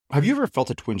Have you ever felt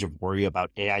a twinge of worry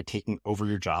about AI taking over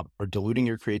your job or diluting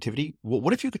your creativity? Well,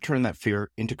 what if you could turn that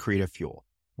fear into creative fuel?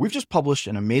 We've just published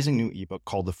an amazing new ebook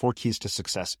called The 4 Keys to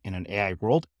Success in an AI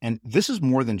World, and this is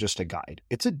more than just a guide.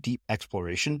 It's a deep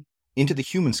exploration into the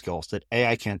human skills that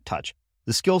AI can't touch,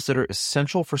 the skills that are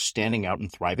essential for standing out and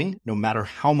thriving, no matter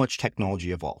how much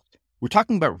technology evolves. We're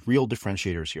talking about real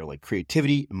differentiators here, like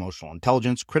creativity, emotional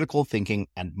intelligence, critical thinking,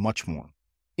 and much more.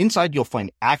 Inside, you'll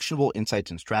find actionable insights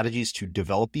and strategies to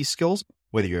develop these skills,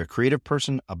 whether you're a creative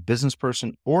person, a business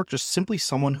person, or just simply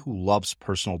someone who loves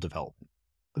personal development.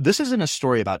 This isn't a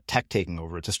story about tech taking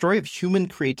over. It's a story of human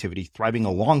creativity thriving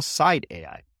alongside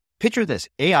AI. Picture this,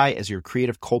 AI as your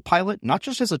creative co-pilot, not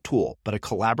just as a tool, but a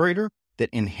collaborator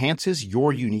that enhances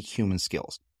your unique human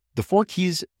skills. The 4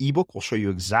 Keys ebook will show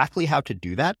you exactly how to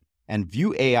do that and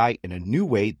view AI in a new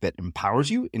way that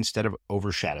empowers you instead of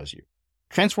overshadows you.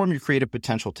 Transform your creative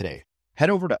potential today. Head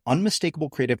over to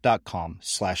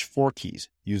unmistakablecreative.com/4keys.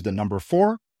 Use the number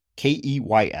 4,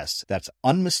 KEYS. That's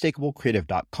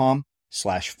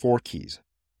unmistakablecreative.com/4keys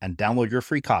and download your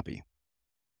free copy.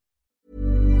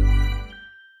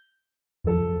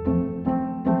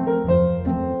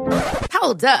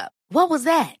 Hold up. What was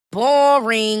that?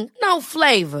 Boring. No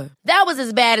flavor. That was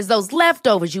as bad as those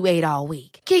leftovers you ate all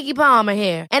week. Keke Palmer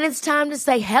here, and it's time to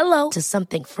say hello to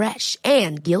something fresh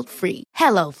and guilt-free.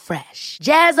 Hello Fresh.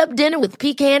 Jazz up dinner with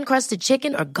pecan-crusted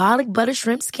chicken or garlic butter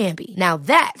shrimp scampi. Now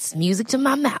that's music to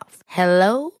my mouth.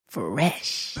 Hello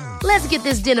Fresh. Let's get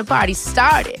this dinner party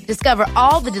started. Discover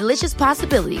all the delicious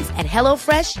possibilities at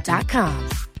HelloFresh.com.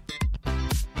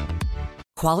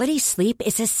 Quality sleep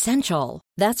is essential.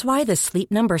 That's why the Sleep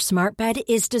Number Smart Bed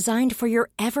is designed for your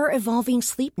ever-evolving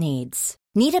sleep needs.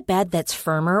 Need a bed that's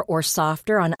firmer or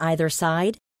softer on either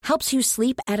side? Helps you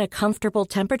sleep at a comfortable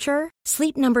temperature?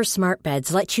 Sleep Number Smart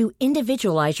Beds let you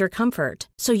individualize your comfort,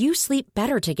 so you sleep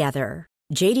better together.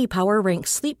 J.D. Power ranks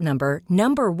Sleep Number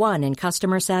number 1 in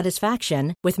customer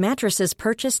satisfaction with mattresses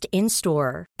purchased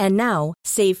in-store. And now,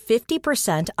 save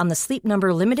 50% on the Sleep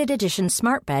Number Limited Edition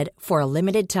Smart Bed for a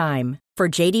limited time. For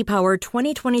J.D. Power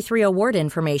 2023 award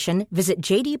information, visit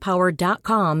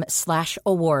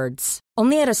jdpower.com/awards.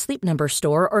 Only at a Sleep Number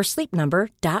store or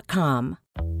sleepnumber.com.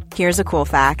 Here's a cool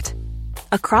fact.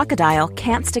 A crocodile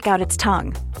can't stick out its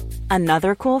tongue.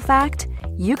 Another cool fact,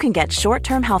 you can get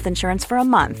short-term health insurance for a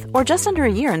month or just under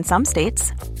a year in some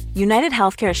states. United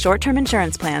Healthcare short-term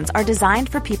insurance plans are designed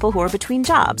for people who are between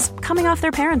jobs, coming off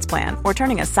their parents' plan, or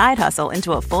turning a side hustle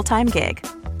into a full-time gig.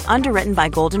 Underwritten by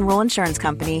Golden Rule Insurance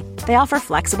Company, they offer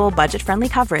flexible, budget-friendly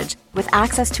coverage with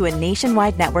access to a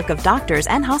nationwide network of doctors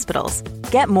and hospitals.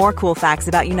 Get more cool facts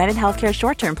about United Healthcare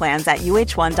short-term plans at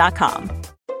uh1.com.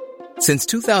 Since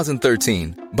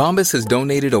 2013, Bombas has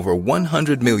donated over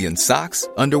 100 million socks,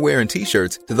 underwear, and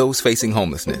T-shirts to those facing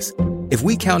homelessness. If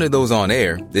we counted those on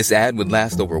air, this ad would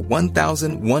last over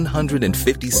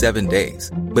 1,157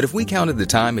 days. But if we counted the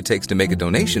time it takes to make a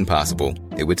donation possible,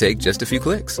 it would take just a few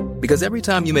clicks. Because every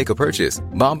time you make a purchase,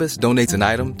 Bombas donates an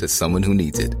item to someone who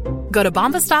needs it. Go to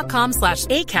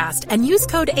bombas.com/ACAST and use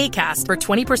code ACAST for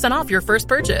 20% off your first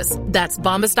purchase. That's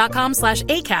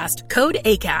bombas.com/ACAST, code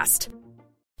ACAST.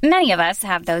 Many of us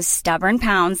have those stubborn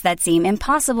pounds that seem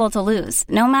impossible to lose,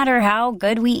 no matter how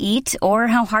good we eat or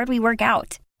how hard we work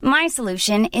out. My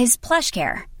solution is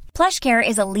PlushCare. PlushCare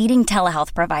is a leading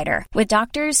telehealth provider with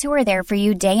doctors who are there for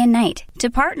you day and night to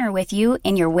partner with you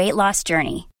in your weight loss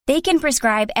journey. They can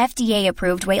prescribe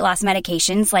FDA-approved weight loss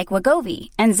medications like Wegovy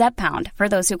and Zepbound for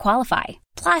those who qualify.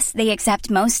 Plus, they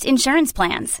accept most insurance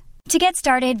plans. To get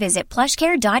started, visit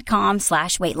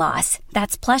plushcare.com/weightloss.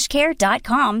 That's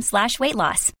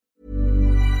plushcare.com/weightloss.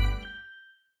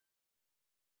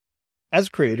 As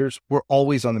creators, we're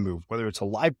always on the move. Whether it's a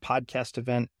live podcast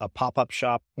event, a pop-up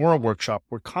shop, or a workshop,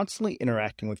 we're constantly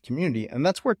interacting with community, and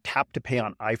that's where Tap to Pay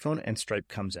on iPhone and Stripe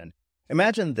comes in.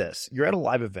 Imagine this. You're at a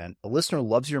live event, a listener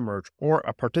loves your merch, or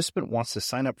a participant wants to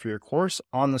sign up for your course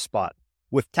on the spot.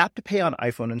 With Tap to Pay on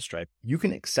iPhone and Stripe, you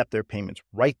can accept their payments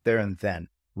right there and then,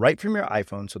 right from your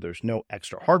iPhone, so there's no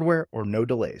extra hardware or no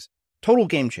delays. Total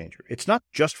game changer. It's not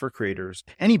just for creators.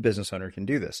 Any business owner can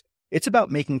do this. It's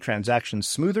about making transactions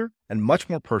smoother and much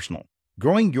more personal,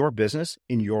 growing your business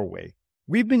in your way.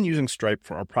 We've been using Stripe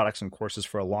for our products and courses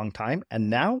for a long time, and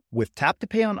now with Tap to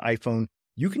Pay on iPhone,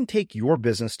 you can take your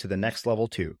business to the next level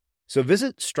too. So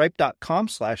visit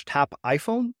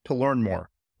stripe.com/tapiphone to learn more.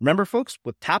 Remember, folks,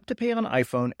 with Tap to Pay on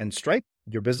iPhone and Stripe,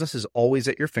 your business is always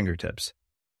at your fingertips.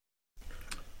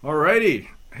 Alrighty.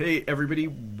 Hey, everybody.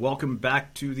 Welcome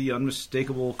back to the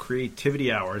Unmistakable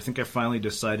Creativity Hour. I think I finally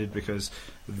decided, because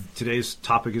today's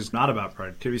topic is not about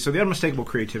productivity. So the Unmistakable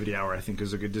Creativity Hour, I think,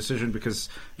 is a good decision because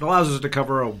it allows us to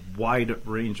cover a wide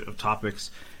range of topics.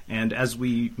 And as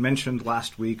we mentioned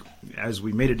last week, as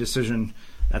we made a decision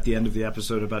at the end of the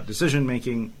episode about decision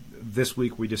making, this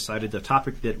week we decided the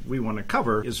topic that we want to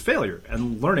cover is failure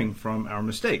and learning from our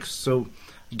mistakes. So,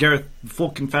 Gareth,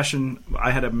 full confession,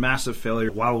 I had a massive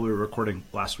failure while we were recording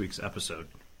last week's episode.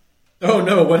 Oh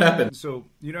no, what happened? So,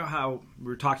 you know how we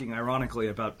were talking ironically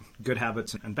about good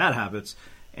habits and bad habits,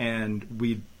 and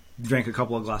we drank a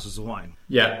couple of glasses of wine.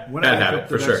 Yeah, when bad I woke habit, up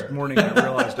the for next sure. morning, I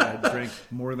realized I had drank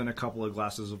more than a couple of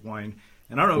glasses of wine.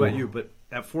 And I don't know about you, but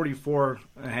at 44,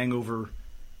 a hangover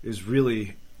is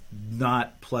really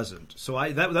not pleasant. So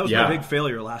that was my big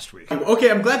failure last week. Okay,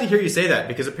 I'm glad to hear you say that,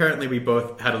 because apparently we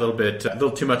both had a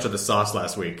little too much of the sauce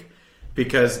last week.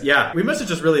 Because, we must have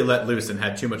just really let loose and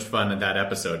had too much fun in that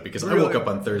episode, because I woke up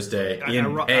on Thursday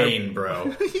in pain,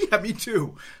 bro. Yeah, me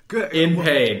too. Good. In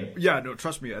pain. Yeah, no,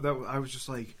 trust me. I was just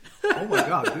like, oh my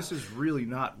God, this is really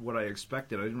not what I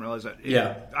expected. I didn't realize that.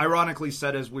 Ironically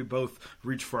said as we both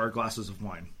reached for our glasses of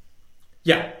wine.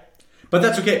 Yeah. But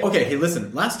that's okay. Okay, hey,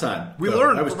 listen, last time we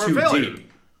learned I was from too our failure.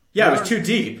 deep. Yeah, I was too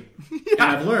deep. And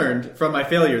I've learned from my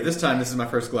failure. This time, this is my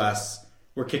first glass.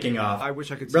 We're kicking off. I wish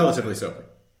I could relatively sober.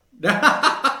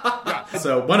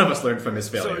 So one of us learned from his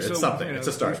failure. It's something. It's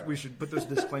a start. We should put this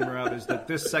disclaimer out: is that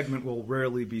this segment will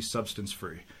rarely be substance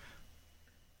free.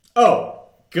 Oh,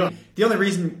 good. The only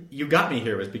reason you got me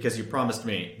here was because you promised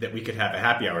me that we could have a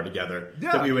happy hour together.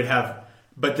 Yeah. That we would have.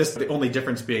 But the only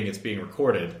difference being it's being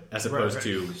recorded as opposed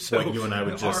to what you and I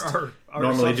would just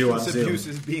normally do on Zoom. Our abuse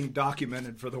is being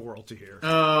documented for the world to hear.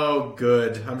 Oh,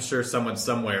 good. I'm sure someone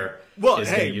somewhere is going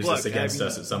to use this against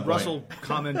us at some point. Russell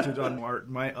commented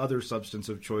on my other substance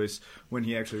of choice when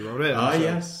he actually wrote in.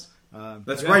 Yes.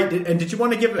 That's right. And did you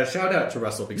want to give a shout out to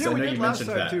Russell? Because I know you mentioned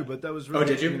that too, but that was really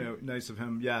did you? Nice of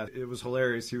him. Yeah, it was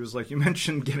hilarious. He was like, you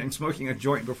mentioned smoking a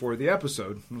joint before the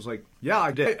episode. I was like, yeah,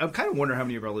 I did. I'm kind of wondering how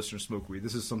many of our listeners smoke weed.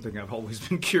 This is something I've always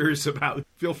been curious about.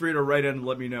 Feel free to write in and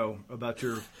let me know about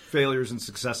your failures and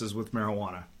successes with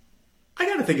marijuana. I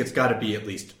gotta think it's got to be at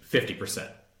least 50%.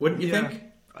 Wouldn't you think?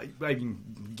 I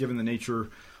mean, given the nature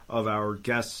of our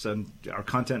guests and our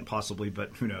content, possibly,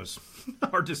 but who knows?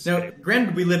 Hard to say. Now,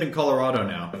 granted, we live in Colorado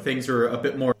now. Things are a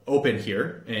bit more open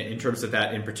here in terms of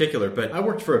that in particular, but I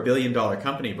worked for a $1 billion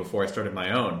company before I started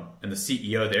my own, and the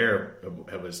CEO there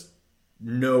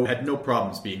had no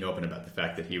problems being open about the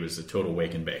fact that he was a total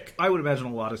wake and bake. I would imagine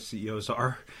a lot of CEOs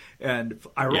are, and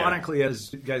ironically,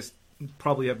 as you guys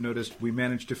probably have noticed, we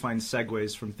managed to find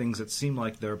segues from things that seem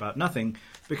like they're about nothing,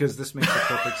 because this makes a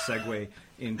perfect segue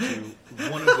into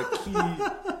one of the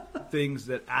key things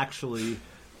that actually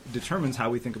determines how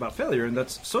we think about failure, and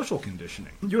that's social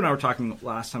conditioning. You and I were talking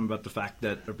last time about the fact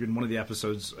that, in one of the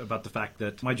episodes, about the fact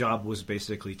that my job was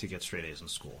basically to get straight A's in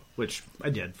school, which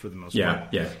I did for the most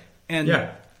part.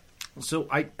 So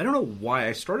I don't know why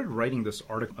I started writing this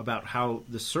article about how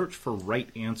the search for right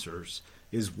answers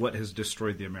is what has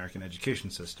destroyed the American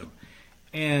education system.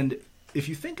 And if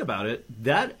you think about it,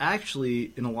 that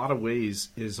actually, in a lot of ways,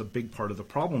 is a big part of the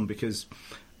problem, because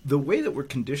the way that we're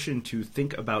conditioned to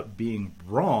think about being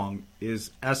wrong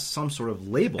is as some sort of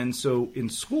label. And so in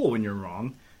school, when you're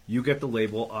wrong, you get the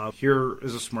label of, here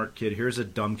is a smart kid, here's a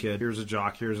dumb kid, here's a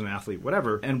jock, here's an athlete,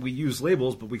 whatever. And we use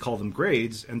labels, but we call them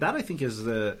grades. And that, I think, is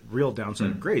the real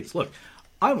downside of grades. Look,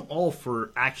 I'm all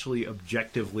for actually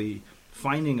objectively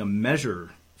finding a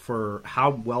measure for how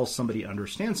well somebody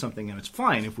understands something, and it's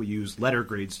fine if we use letter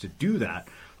grades to do that.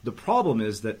 The problem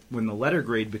is that when the letter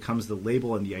grade becomes the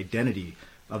label and the identity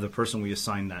of the person we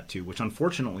assign that to, which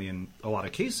unfortunately in a lot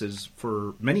of cases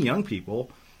for many young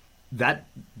people, that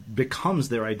becomes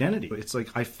their identity. It's like,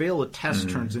 I fail a test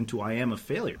turns into I am a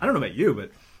failure. I don't know about you,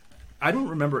 but I don't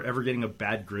remember ever getting a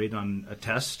bad grade on a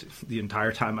test the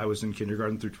entire time I was in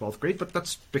kindergarten through 12th grade, but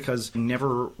that's because I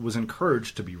never was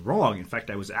encouraged to be wrong. In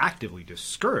fact, I was actively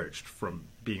discouraged from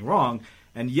being wrong.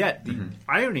 And yet, the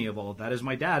irony of all of that is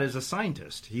my dad is a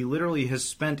scientist. He literally has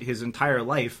spent his entire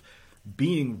life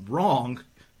being wrong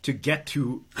to get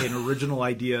to an original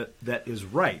idea that is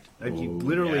right. Like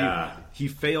he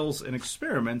fails in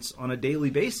experiments on a daily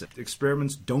basis.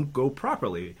 Experiments don't go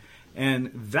properly.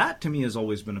 And that, to me, has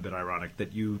always been a bit ironic,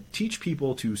 that you teach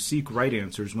people to seek right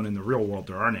answers when in the real world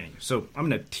there aren't any. So I'm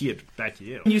going to tee it back to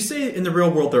you. You say in the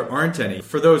real world there aren't any.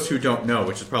 For those who don't know,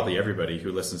 which is probably everybody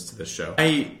who listens to this show,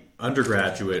 my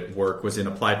undergraduate work was in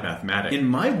applied mathematics. In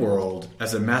my world,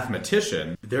 as a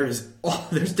mathematician, there's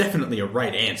definitely a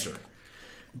right answer.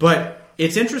 But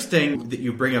it's interesting that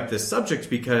you bring up this subject,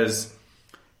 because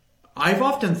I've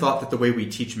often thought that the way we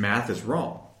teach math is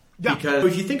wrong. Yeah. Because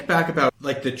if you think back about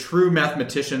like the true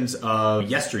mathematicians of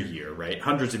yesteryear, right,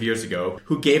 hundreds of years ago,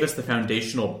 who gave us the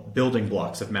foundational building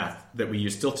blocks of math that we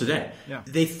use still today,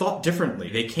 they thought differently.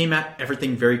 They came at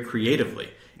everything very creatively.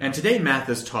 And today math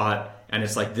is taught, and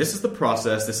it's like, this is the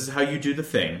process, this is how you do the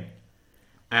thing,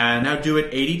 and now do it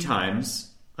 80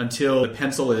 times until the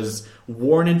pencil is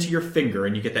worn into your finger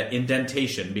and you get that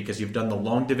indentation because you've done the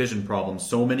long division problem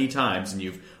so many times and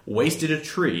you've wasted a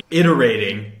tree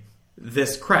iterating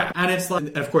this crap. And it's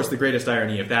like, of course, the greatest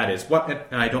irony of that is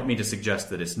and I don't mean to suggest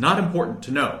that it's not important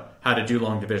to know how to do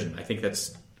long division. I think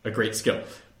that's a great skill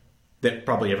that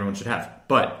probably everyone should have.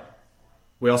 But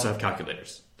we also have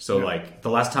calculators. So like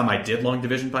the last time I did long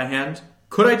division by hand,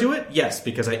 could I do it? Yes,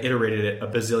 because I iterated it a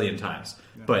bazillion times.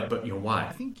 But you know, why?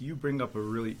 I think you bring up a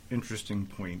really interesting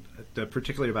point,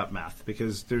 particularly about math,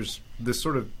 because there's this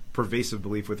sort of pervasive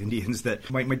belief with Indians that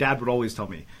my dad would always tell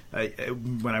me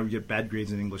when I would get bad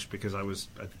grades in English because I was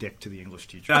a dick to the English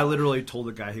teacher. I literally told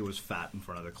the guy he was fat in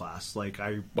front of the class.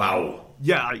 Wow.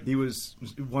 Yeah, he was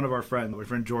one of our friends. My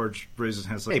friend George raised his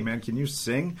hands like, "Hey man, can you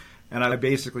sing?" And I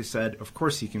basically said, "Of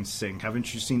course he can sing.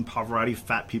 Haven't you seen Pavarotti?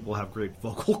 Fat people have great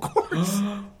vocal cords."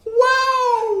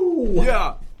 Wow!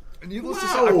 Yeah. And needless to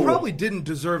say, I probably didn't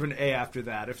deserve an A after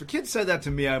that. If a kid said that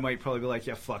to me, I might probably be like,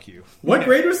 yeah, fuck you. What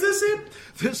grade was this in?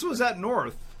 This was at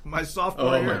North, my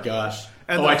sophomore year. Oh my gosh.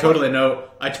 And I totally know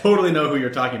who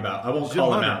you're talking about. I won't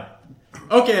call him out.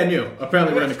 Okay, I knew.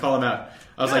 Apparently we're going to call him out.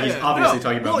 I was he's obviously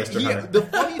talking about Mr. Hunter. The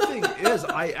funny thing is,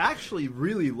 I actually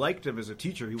really liked him as a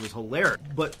teacher. He was hilarious.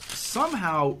 But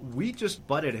somehow, we just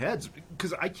butted heads.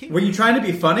 Because I can't... Were you trying to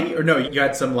be funny? Or no, you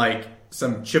had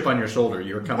some chip on your shoulder.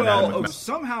 You were coming at him with...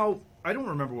 somehow, I don't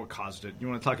remember what caused it. You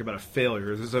want to talk about a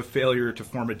failure. This is a failure to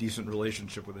form a decent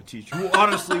relationship with a teacher. Who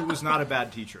honestly was not a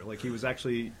bad teacher. Like, he was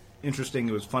actually interesting.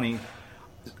 It was funny.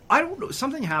 I don't know.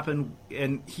 Something happened,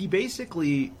 and he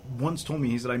basically once told me,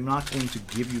 he said, "I'm not going to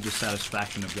give you the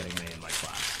satisfaction of getting an A in my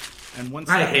class." And once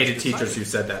I hated teachers who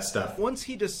said that stuff. Once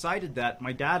he decided that,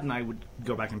 my dad and I would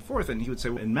go back and forth, and he would say,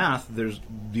 in math, there's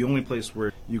the only place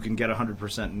where you can get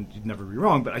 100% and you'd never be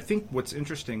wrong. But I think what's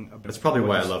interesting about that's probably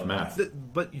why I love math.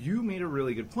 But you made a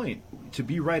really good point. To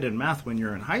be right in math when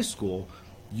you're in high school,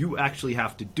 you actually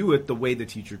have to do it the way the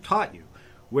teacher taught you.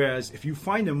 Whereas if you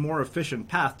find a more efficient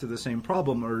path to the same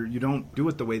problem, or you don't do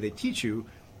it the way they teach you,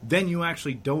 then you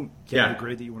actually don't get the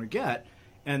grade that you want to get.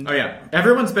 And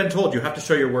everyone's been told you have to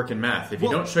show your work in math. If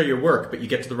you don't show your work, but you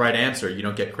get to the right answer, you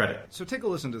don't get credit. So take a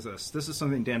listen to this. This is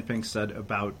something Dan Pink said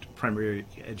about primary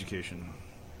education.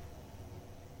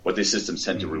 What these systems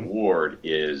tend to reward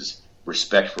is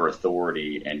respect for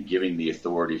authority and giving the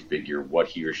authority figure what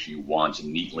he or she wants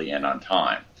neatly and on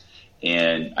time.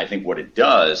 And I think what it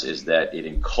does is that it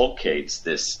inculcates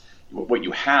this. What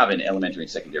you have in elementary and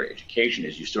secondary education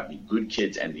is you still have the good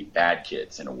kids and the bad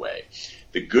kids in a way.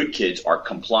 The good kids are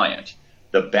compliant.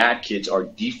 The bad kids are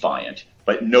defiant,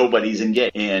 but nobody's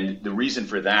engaged. And the reason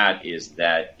for that is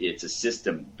that it's a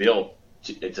system built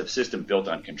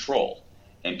on control.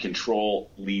 And control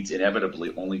leads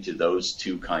inevitably only to those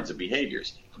two kinds of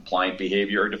behaviors, compliant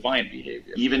behavior or defiant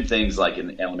behavior. Even things like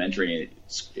in elementary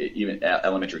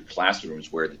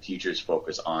classrooms where the teachers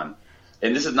focus on,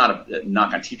 and this is not a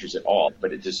knock on teachers at all,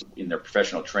 but it just in their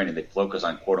professional training, they focus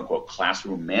on quote unquote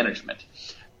classroom management.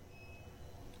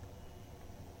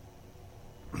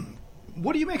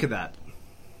 What do you make of that?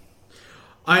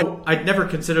 I'd never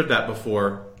considered that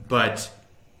before, but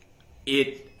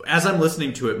as I'm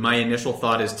listening to it, my initial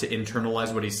thought is to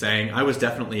internalize what he's saying. I was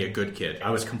definitely a good kid.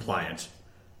 I was compliant,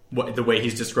 the way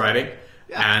he's describing.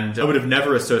 Yeah. And I would have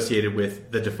never associated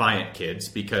with the defiant kids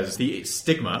because the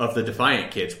stigma of the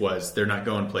defiant kids was they're not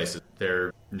going places.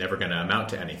 They're never going to amount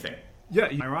to anything. Yeah,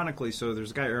 ironically, so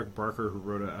there's a guy, Eric Barker, who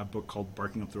wrote a book called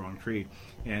Barking Up the Wrong Tree.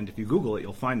 And if you Google it,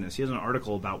 you'll find this. He has an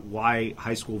article about why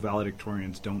high school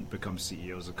valedictorians don't become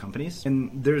CEOs of companies.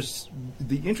 And there's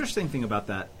the interesting thing about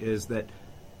that is that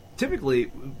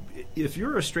typically, if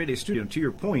you're a straight A student, to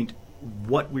your point,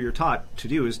 what we are taught to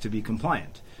do is to be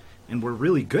compliant. And we're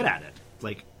really good at it,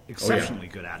 like exceptionally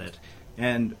good at it.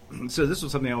 And so this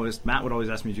was something Matt would always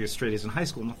ask me, do you get straight A's in high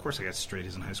school? And of course I got straight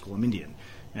A's in high school. I'm Indian.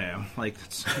 You know, like,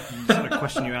 it's not a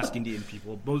question you ask Indian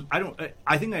people.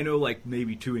 I think I know, like,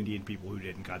 maybe 2 Indian people who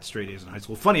did and got straight A's in high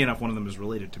school. Funny enough, one of them is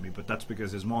related to me, but that's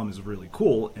because his mom is really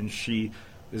cool, and she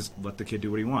is let the kid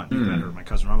do what he wants. Or my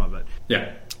cousin Rama, but...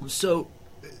 Yeah. So...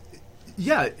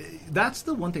 Yeah, that's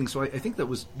the one thing. So I think that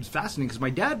was fascinating because my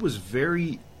dad was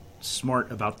very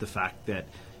smart about the fact that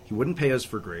He wouldn't pay us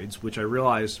for grades, which I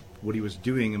realized what he was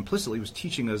doing implicitly was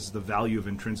teaching us the value of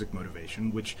intrinsic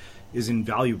motivation, which is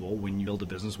invaluable when you build a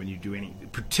business, when you do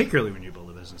particularly when you build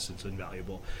a business, it's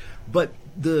invaluable. But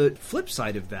the flip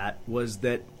side of that was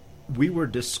that we were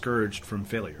discouraged from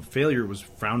failure. Failure was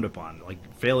frowned upon,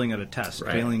 like failing at a test,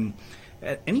 failing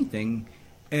at anything.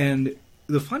 And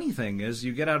the funny thing is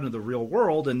you get out into the real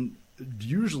world and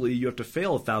usually you have to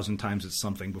fail 1,000 times at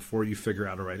something before you figure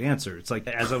out a right answer. It's like,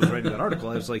 as I was writing that article,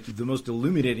 I was like, the most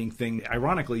illuminating thing,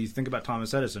 ironically, you think about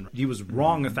Thomas Edison. He was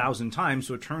wrong 1,000 times,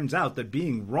 so it turns out that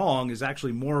being wrong is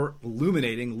actually more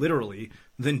illuminating, literally,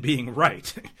 than being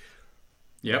right.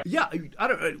 Yep. Yeah. I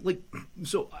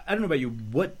don't know about you.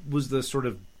 What was the sort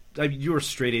of, you were a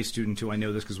straight A student too. I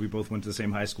know this because we both went to the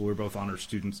same high school. We were both honor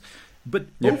students. But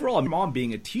overall, mom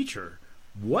being a teacher,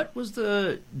 what was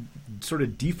the sort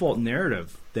of default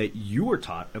narrative that you were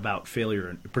taught about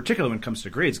failure, particularly when it comes to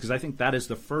grades? Because I think that is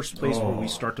the first place where we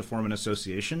start to form an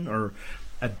association or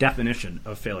a definition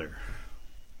of failure.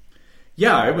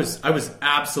 Yeah, I was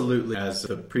absolutely, as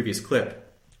the previous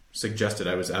clip suggested,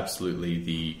 I was absolutely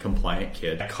the compliant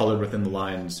kid. I colored within the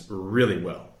lines really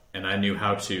well, and I knew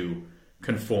how to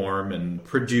conform and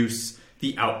produce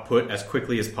the output as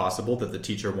quickly as possible that the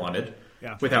teacher wanted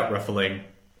without ruffling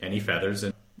any feathers,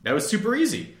 and that was super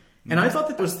easy. And I thought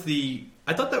that was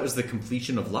the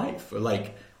completion of life. Or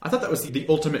like, I thought that was the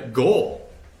ultimate goal.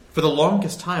 For the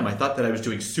longest time, I thought that I was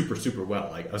doing super, super well.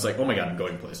 Like, I was like, oh my God, I'm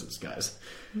going places, guys.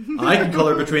 I can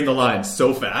color between the lines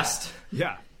so fast.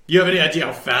 Yeah. You have any idea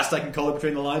how fast I can color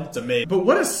between the lines? It's amazing. But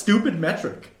what a stupid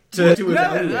metric to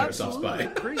evaluate ourselves by.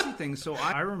 Crazy thing. So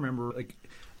I remember, like,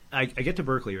 I get to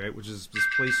Berkeley, right, which is this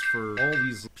place for all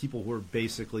these people who are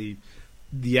basically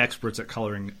the experts at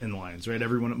coloring in lines, right? Like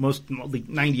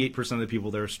 98% of the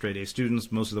people there are straight A students.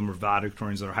 Most of them are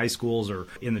valedictorians at our high schools or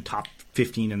in the top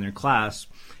 15 in their class.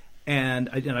 And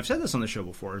I've said this on the show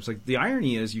before. It's like the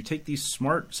irony is you take these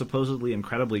smart, supposedly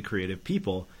incredibly creative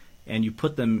people and you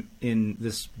put them in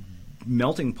this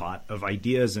melting pot of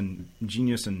ideas and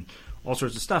genius and all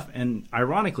sorts of stuff. And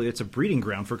ironically, it's a breeding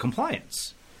ground for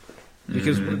compliance.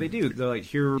 Because what do? They're like,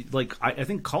 here, like, I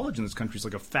think college in this country is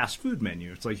like a fast food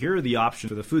menu. It's like, here are the options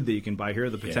for the food that you can buy. Here are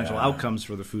the potential outcomes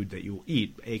for the food that you will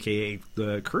eat, a.k.a.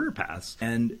 the career paths.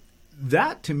 And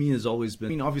that, to me, has always been, I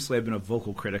mean, obviously, I've been a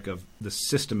vocal critic of the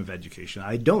system of education.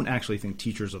 I don't actually think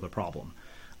teachers are the problem.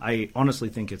 I honestly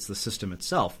think it's the system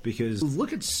itself, because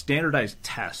look at standardized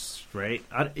tests, right?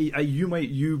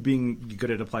 You being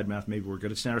good at applied math, maybe we're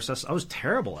good at standardized tests. I was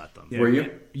terrible at them. Were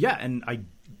you? Yeah, and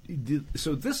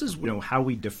so this is, how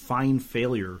we define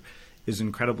failure is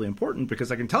incredibly important,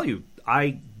 because I can tell you,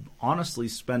 I honestly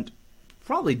spent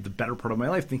probably the better part of my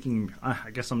life thinking, I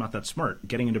guess I'm not that smart.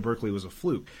 Getting into Berkeley was a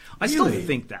fluke. I still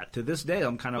think that. To this day,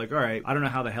 I'm kind of like, all right, I don't know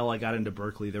how the hell I got into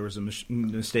Berkeley. There was a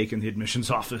mistake in the admissions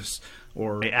office,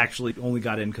 or I actually only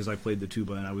got in because I played the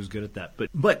tuba and I was good at that.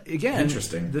 But again,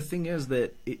 interesting. The thing is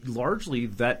that largely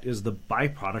that is the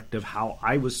byproduct of how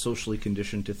I was socially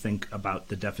conditioned to think about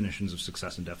the definitions of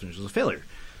success and definitions of failure.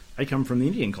 I come from the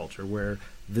Indian culture where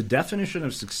the definition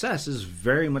of success is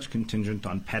very much contingent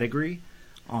on pedigree,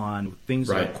 on things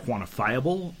that are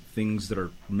quantifiable, things that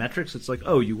are metrics. It's like,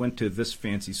 oh, you went to this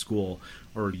fancy school,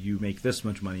 or you make this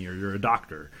much money, or you're a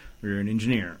doctor, or you're an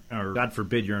engineer, or God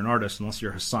forbid you're an artist, unless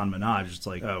you're Hassan Minhaj. It's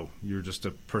like, oh, you're just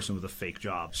a person with a fake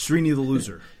job. Srini the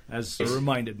loser, as it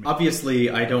reminded me. Obviously,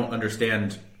 I don't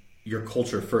understand your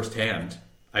culture firsthand.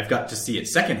 I've got to see it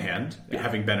secondhand,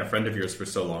 having been a friend of yours for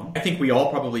so long. I think we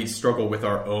all probably struggle with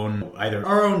our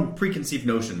own preconceived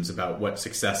notions about what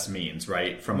success means,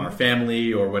 right? From our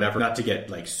family or whatever. Not to get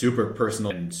like super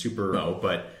personal and super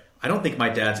but I don't think my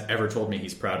dad's ever told me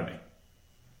he's proud of me.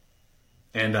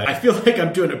 And I feel like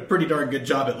I'm doing a pretty darn good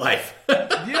job at life.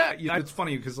 Yeah, it's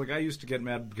funny because like I used to get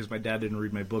mad because my dad didn't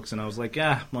read my books, and I was like,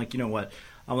 I'm like, you know what?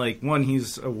 I'm like, one,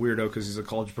 he's a weirdo because he's a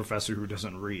college professor who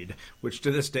doesn't read, which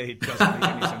to this day doesn't make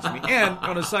any sense to me. And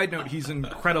on a side note, he's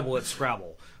incredible at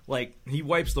Scrabble. Like, he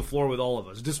wipes the floor with all of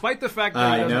us, despite the fact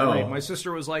that he doesn't read. My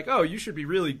sister was like, oh, you should be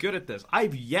really good at this.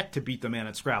 I've yet to beat the man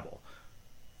at Scrabble.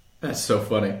 That's so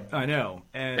funny. I know.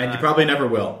 And you probably never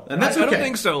will. And that's okay. I don't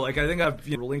think so. Like, I think I've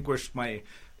relinquished my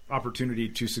opportunity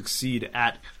to succeed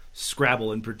at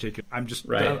Scrabble in particular.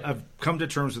 I've come to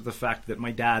terms with the fact that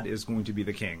my dad is going to be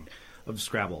the king of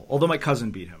Scrabble, although my cousin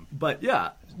beat him. But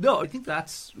I think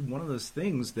that's one of those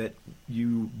things that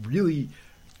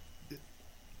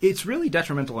it's really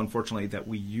detrimental, unfortunately, that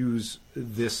we use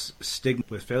this stigma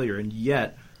with failure, and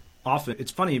yet often it's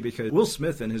funny because Will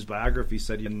Smith in his biography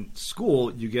said in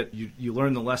school you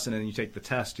learn the lesson and you take the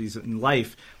test. In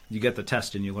life, you get the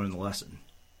test and you learn the lesson.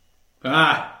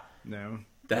 No.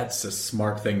 That's a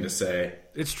smart thing to say.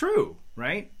 It's true,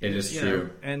 right? It is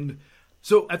true. And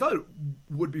so I thought it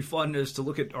would be fun is to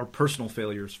look at our personal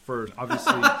failures first.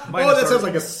 Obviously, sounds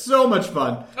like so much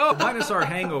fun. Minus our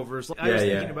hangovers. I was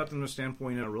thinking about them from the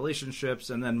standpoint of relationships,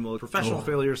 and then professional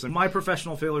failures. And my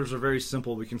professional failures are very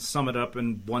simple. We can sum it up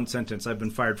in one sentence. I've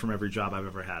been fired from every job I've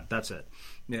ever had. That's it.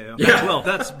 Yeah. Well,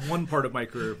 that's one part of my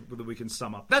career that we can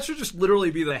sum up. That should just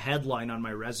literally be the headline on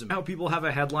my resume. How people have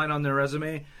a headline on their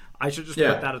resume, I should just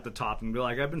put that at the top and be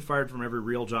like, I've been fired from every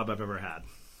real job I've ever had.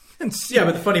 Yeah,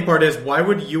 but the funny part is, why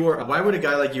would a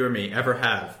guy like you or me ever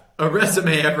have a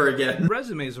resume ever again?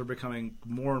 Resumes are becoming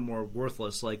more and more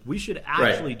worthless. Like, we should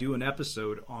actually do an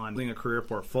episode on building a career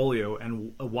portfolio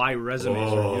and why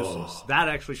resumes are useless. That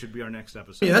actually should be our next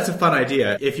episode. Yeah, that's a fun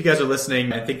idea. If you guys are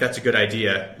listening and think that's a good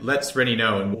idea, let Srini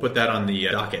know, and we'll put that on the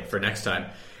docket for next time.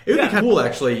 It would be kind of cool,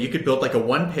 actually. You could build like a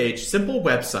one-page, simple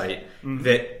website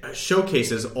that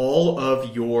showcases all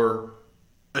of your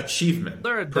achievement,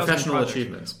 professional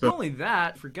achievements. But not only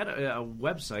that, forget a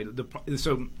website.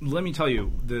 So let me tell you,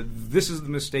 this is the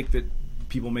mistake that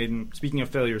people made. And speaking of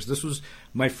failures, this was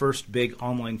my first big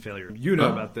online failure. You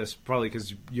know about this probably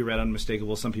because you read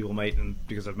Unmistakable. Some people might, and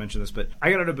because I've mentioned this. But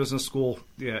I got out of business school.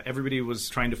 Yeah, everybody was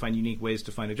trying to find unique ways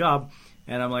to find a job.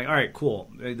 And I'm like, all right,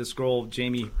 cool. This girl,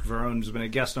 Jamie Verone, has been a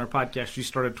guest on our podcast. She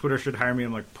started Twitter Should Hire Me.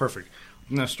 I'm like, perfect.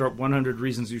 I'm going to start 100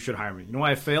 reasons you should hire me. You know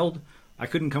why I failed? I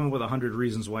couldn't come up with 100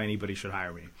 reasons why anybody should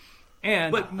hire me.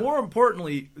 But more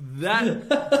importantly,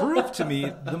 that proved to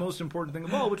me the most important thing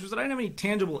of all, which was that I didn't have any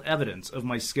tangible evidence of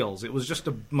my skills. It was just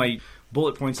my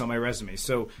bullet points on my resume.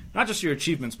 So not just your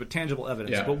achievements, but tangible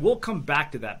evidence. Yeah. But we'll come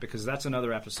back to that because that's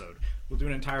another episode. We'll do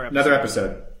an entire episode. Another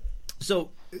episode.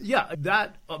 So, yeah,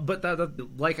 that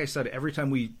like I said, every time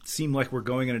we seem like we're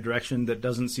going in a direction that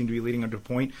doesn't seem to be leading to a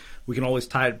point, we can always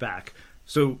tie it back.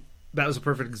 So that was a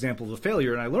perfect example of a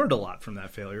failure, and I learned a lot from that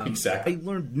failure. Exactly. I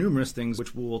learned numerous things,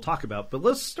 which we'll talk about, but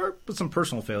let's start with some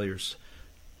personal failures.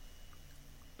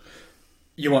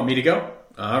 You want me to go?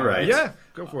 All right. Yeah,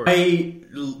 go for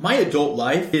it. My adult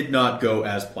life did not go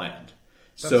as planned.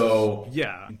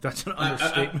 That's an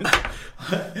understatement.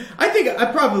 I think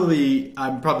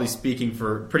I'm probably speaking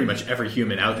for pretty much every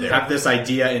human out there. I have this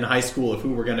idea in high school of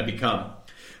who we're going to become.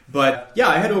 But yeah,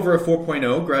 I had over a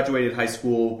 4.0, graduated high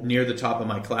school near the top of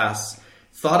my class.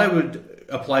 Thought I would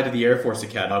apply to the Air Force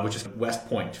Academy, which is West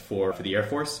Point for the Air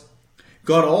Force.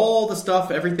 Got all the stuff,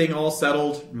 everything all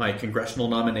settled, my congressional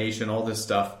nomination, all this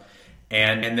stuff.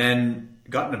 And then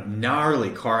got in a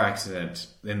gnarly car accident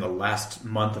in the last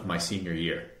month of my senior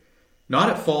year. Not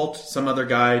at fault. Some other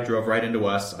guy drove right into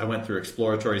us. I went through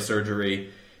exploratory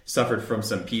surgery, suffered from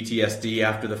some PTSD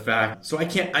after the fact. So I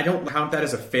don't count that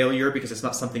as a failure because it's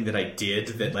not something that I did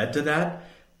that led to that,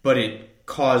 but it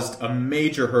caused a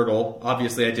major hurdle.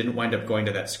 Obviously, I didn't wind up going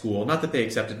to that school. Not that they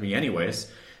accepted me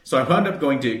anyways. So I wound up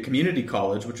going to community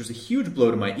college, which was a huge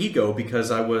blow to my ego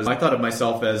because I thought of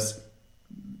myself as,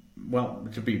 well,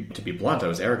 to be blunt, I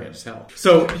was arrogant as hell.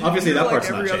 So obviously that part's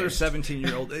not changed. Every other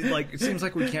 17-year-old, it seems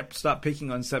like we can't stop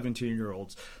picking on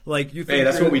 17-year-olds. Like you think, hey,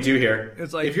 that's what we do here.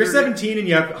 It's like if you're 17 and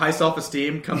you have high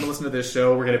self-esteem, come to listen to this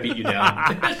show. We're gonna beat you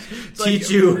down, teach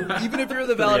you. Even if you're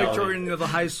the valedictorian of the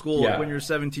high school when you're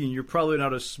 17, you're probably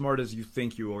not as smart as you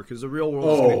think you are because the real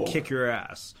world is going to kick your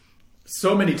ass.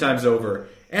 So many times over,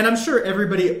 and I'm sure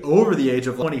everybody over the age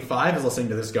of 25 is listening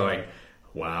to this, going,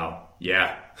 "Wow,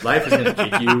 yeah." Life is going to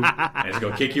kick you, and it's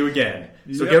going to kick you again.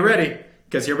 So get ready,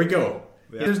 because here we go.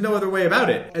 Yeah. There's no other way about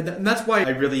it. And that's why I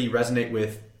really resonate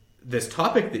with this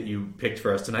topic that you picked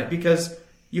for us tonight, because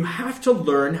you have to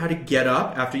learn how to get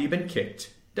up after you've been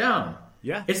kicked down.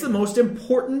 Yeah. It's the most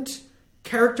important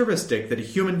characteristic that a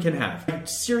human can have. I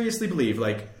seriously believe,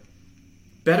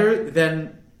 better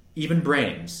than even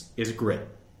brains is grit.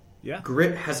 Yeah.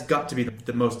 Grit has got to be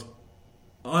the most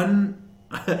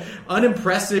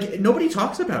unimpressive. Nobody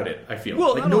talks about it, I feel.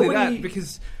 Well, not only that,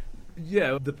 because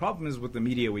the problem is with the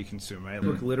media we consume, right?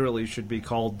 Look, literally should be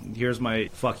called, here's my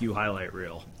fuck you highlight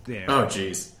reel. Yeah. Oh,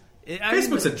 jeez.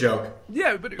 Facebook's a joke.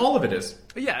 Yeah, but all of it is.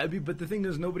 Yeah, but the thing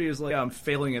is, nobody is like, I'm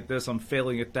failing at this, I'm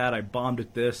failing at that, I bombed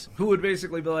at this. Who would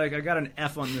basically be like, I got an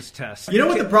F on this test. You know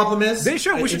what the problem is? We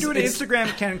should do an Instagram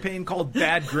campaign called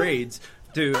Bad Grades.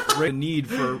 To raise the need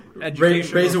for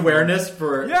education, raise awareness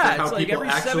for how it's like people every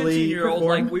actually 17-year-old,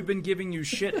 perform. we've been giving you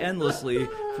shit endlessly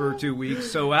for 2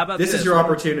 weeks. So how about this is your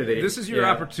opportunity. This is your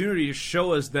opportunity to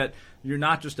show us that you're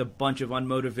not just a bunch of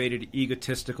unmotivated,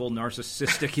 egotistical,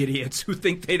 narcissistic idiots who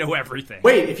think they know everything.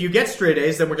 Wait, if you get straight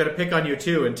A's, then we're going to pick on you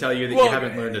too and tell you that you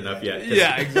haven't learned enough yet.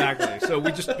 Yeah, exactly. So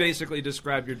we just basically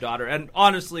described your daughter. And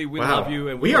honestly, we love you.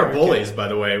 And we are bullies, by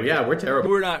the way. Yeah, we're terrible.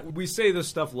 We're not. We say this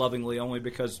stuff lovingly only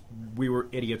because we were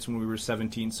idiots when we were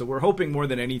 17. So we're hoping more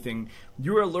than anything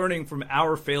you are learning from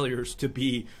our failures to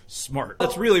be smart.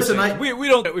 That's really we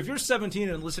don't. If you're 17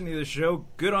 and listening to the show,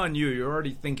 good on you. You're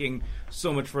already thinking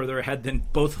so much further ahead than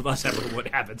both of us ever would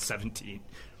have at 17.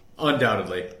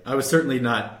 Undoubtedly. I was certainly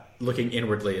not looking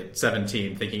inwardly at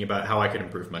 17 thinking about how I could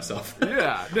improve myself.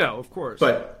 Yeah, no, of course.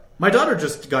 But my daughter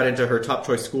just got into her top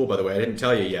choice school, by the way. I didn't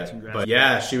tell you yet. Congrats. But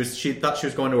yeah, she thought she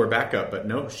was going to her backup, but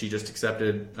no, she just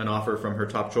accepted an offer from her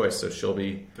top choice, so she'll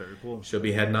be very cool. She'll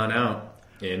be heading on out.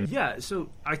 Yeah, so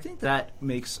I think that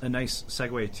makes a nice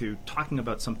segue to talking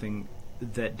about something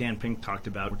that Dan Pink talked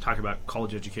about. We're talking about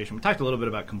college education. We talked a little bit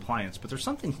about compliance, but there's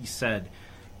something he said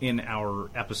in our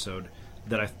episode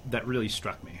that really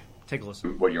struck me. Take a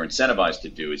listen. What you're incentivized to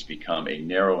do is become a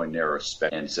narrow and narrow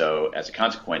spectrum. And so as a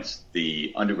consequence,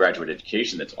 the undergraduate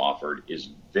education that's offered is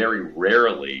very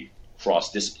rarely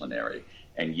cross-disciplinary.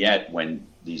 And yet when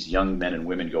these young men and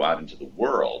women go out into the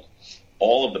world,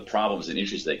 all of the problems and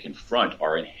issues they confront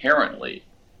are inherently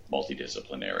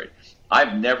multidisciplinary.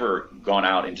 I've never gone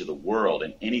out into the world,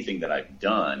 and anything that I've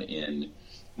done in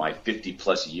my 50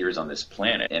 plus years on this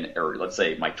planet, or let's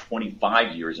say my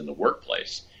 25 years in the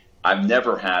workplace, I've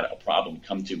never had a problem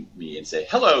come to me and say,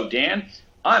 hello, Dan,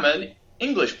 I'm an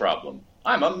English problem.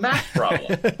 I'm a math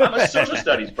problem. I'm a social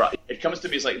studies problem. It comes to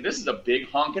me, it's like, this is a big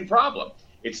honking problem.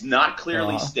 It's not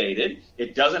clearly stated.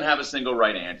 It doesn't have a single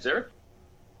right answer.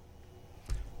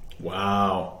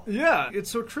 Wow. Yeah,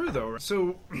 it's so true, though.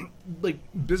 So, like,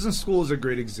 business school is a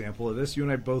great example of this. You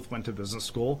and I both went to business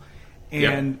school.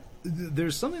 And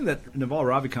there's something that Naval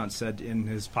Ravikant said in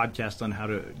his podcast on how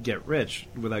to get rich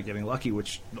without getting lucky,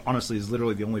 which honestly is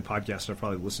literally the only podcast I've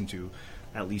probably listened to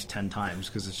at least 10 times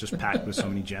because it's just packed with so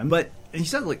many gems. But he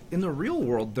said, like, in the real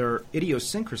world, there are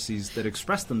idiosyncrasies that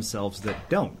express themselves that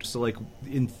don't. So, like,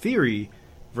 in theory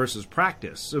versus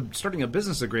practice. So starting a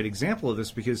business is a great example of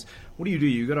this because what do?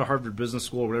 You go to Harvard Business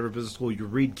School or whatever business school, you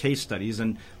read case studies,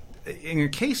 and in a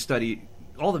case study,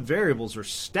 all the variables are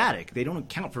static. They don't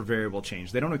account for variable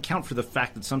change. They don't account for the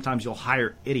fact that sometimes you'll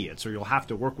hire idiots or you'll have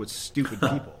to work with stupid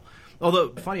people. Although,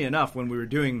 funny enough, when we were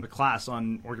doing the class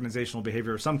on organizational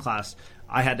behavior, or some class,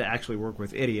 I had to actually work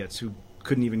with idiots who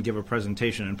couldn't even give a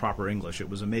presentation in proper English. It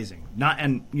was amazing.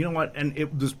 And you know what? And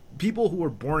it was people who were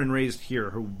born and raised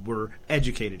here, who were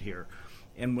educated here.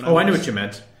 And when I knew what you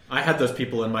meant. I had those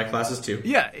people in my classes too.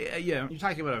 Yeah. You're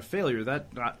talking about a failure. That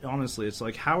honestly, it's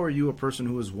like, how are you a person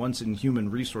who was once in human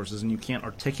resources and you can't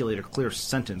articulate a clear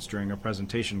sentence during a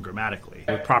presentation grammatically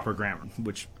with proper grammar,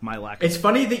 which my lack of. It's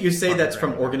funny that you say that's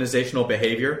from organizational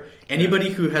behavior. Anybody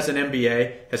who has an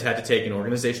MBA has had to take an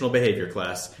organizational behavior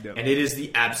class, and it is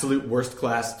the absolute worst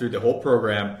class through the whole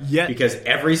program because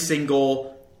every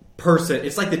single person,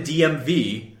 it's like the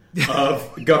DMV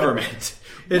of government.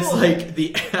 It's like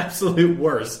the absolute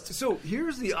worst. So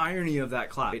here's the irony of that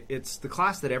class. It's the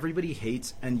class that everybody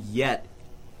hates, and yet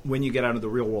when you get out of the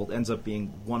real world, ends up being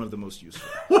one of the most useful.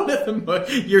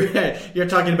 You're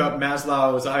talking about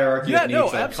Maslow's hierarchy of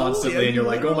needs constantly, and you're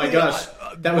like, oh my gosh,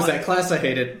 that was that class I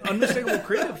hated. Unmistakable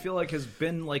Creative, I feel like, has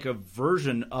been like a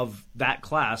version of that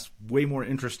class, way more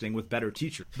interesting with better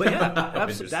teachers. But yeah,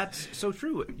 absolutely, that's so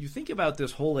true. You think about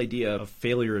this whole idea of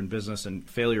failure in business and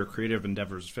failure, creative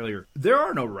endeavors, failure. There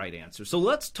are no right answers. So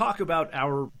let's talk about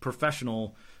our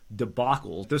professional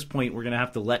debacle. At this point, we're going to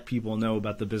have to let people know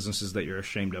about the businesses that you're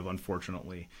ashamed of,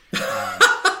 unfortunately.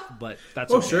 But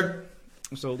that's okay. Sure.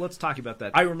 So let's talk about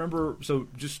that. I remember, so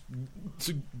just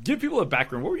to give people a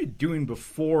background, what were you doing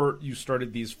before you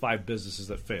started these 5 businesses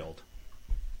that failed?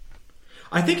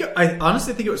 I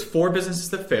honestly think it was 4 businesses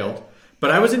that failed,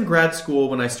 but I was in grad school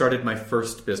when I started my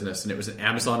first business, and it was an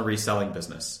Amazon reselling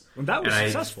business. And that was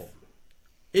successful.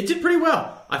 It did pretty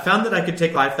well. I found that I could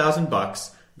take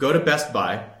 $5,000, go to Best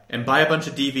Buy, and buy a bunch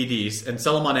of DVDs and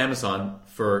sell them on Amazon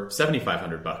for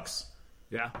 $7,500.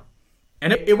 Yeah.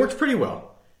 And it worked pretty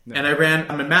well. No. And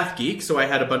I'm a math geek, so I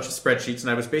had a bunch of spreadsheets, and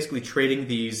I was basically trading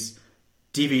these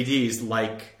DVDs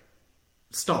like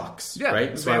stocks,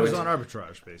 right? So Amazon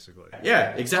arbitrage, basically.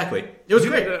 Yeah, exactly. It was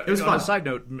great. It was fun. On a side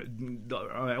note,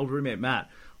 my old roommate Matt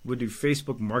would do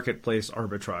Facebook Marketplace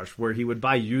arbitrage, where he would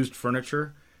buy used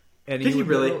furniture. And Did he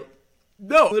really?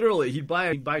 No, literally, he'd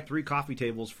buy 3 coffee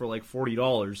tables for like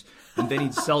 $40, and then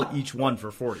he'd sell each one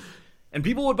for $40. And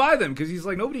people would buy them because he's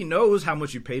like, nobody knows how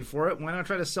much you paid for it. Why not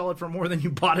try to sell it for more than you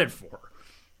bought it for?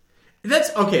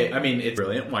 That's okay. I mean, it's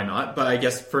brilliant. Why not? But I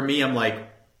guess for me, I'm like,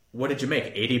 what did you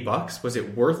make? $80? Was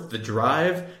it worth the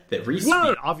drive that Reese?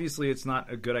 Well, obviously, it's not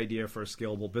a good idea for a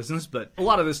scalable business, but a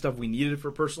lot of this stuff we needed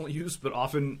for personal use. But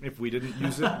often, if we didn't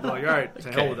use it, we're like, all right,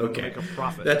 to hell with it, we'll make a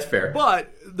profit. That's fair.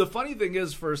 But the funny thing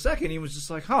is, for a second, he was just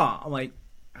like, I'm like,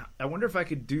 I wonder if I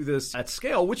could do this at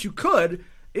scale, which you could.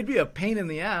 It'd be a pain in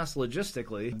the ass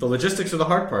logistically. The logistics are the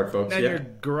hard part, folks. And your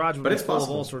garage would be full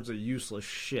possible. of all sorts of useless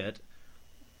shit.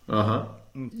 Uh-huh.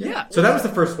 Yeah. So that was the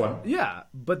first one. Yeah,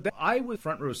 but then I was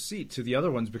front row seat to the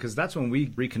other ones because that's when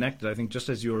we reconnected, I think, just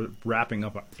as you were wrapping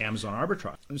up Amazon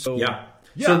Arbitrage. So, yeah.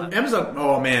 So Amazon,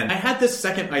 oh man, I had this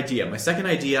second idea. My second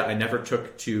idea I never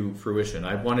took to fruition.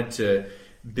 I wanted to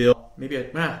build,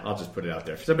 I'll just put it out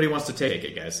there. If somebody wants to take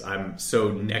it, guys. I'm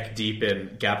so neck deep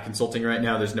in Gap Consulting right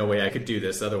now, there's no way I could do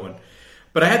this other one.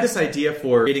 But I had this idea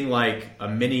for creating like a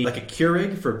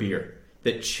Keurig for beer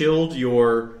that chilled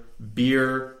your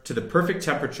beer to the perfect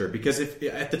temperature, because if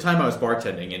at the time I was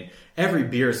bartending and every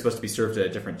beer is supposed to be served at a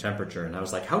different temperature, and I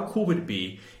was like, how cool would it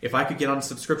be if I could get on a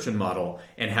subscription model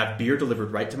and have beer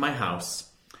delivered right to my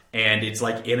house, and it's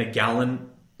like in a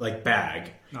gallon like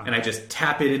bag, and I just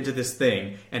tap it into this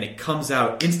thing and it comes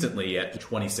out instantly at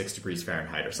 26 degrees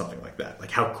Fahrenheit or something like that. Like,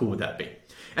 how cool would that be?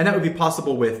 And that would be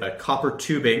possible with a copper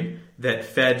tubing that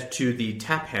fed to the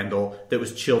tap handle that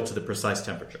was chilled to the precise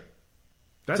temperature.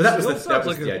 So that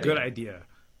was a good idea.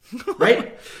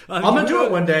 Right? I'm going to do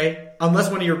it one day, unless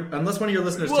one of your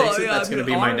listeners takes it. That's going to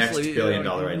be my next $1 billion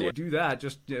idea. Do that.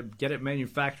 Just get it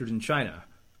manufactured in China.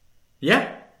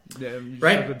 Yeah. You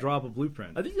right. Have to draw up a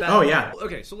blueprint. I think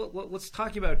Okay, so let's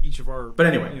talk about each of our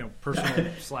personal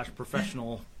 /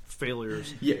 professional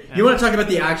failures. Yeah. You want to talk about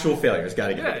the actual failures. Got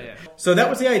to get it. Yeah. So that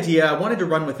was the idea. I wanted to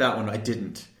run with that one. I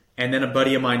didn't. And then a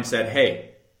buddy of mine said,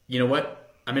 hey, you know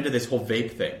what? I'm into this whole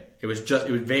vape thing.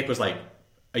 Vape was like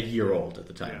a year old at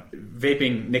the time. Yeah.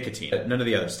 Vaping nicotine, none of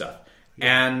the other stuff.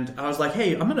 Yeah. And I was like,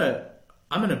 hey, I'm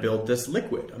gonna build this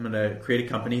liquid. I'm gonna create a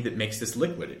company that makes this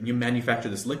liquid. And you manufacture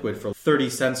this liquid for 30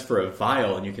 cents for a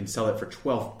vial, and you can sell it for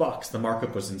 $12. The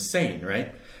markup was insane,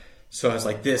 right? So I was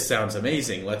like, this sounds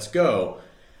amazing. Let's go.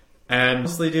 And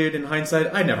honestly, dude, in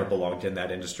hindsight, I never belonged in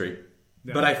that industry.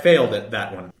 Yeah. But I failed at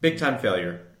that one. Big time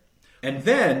failure. And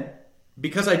then,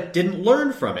 because I didn't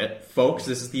learn from it, folks,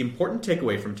 this is the important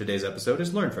takeaway from today's episode,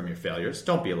 is learn from your failures.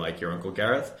 Don't be like your Uncle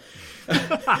Gareth.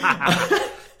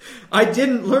 I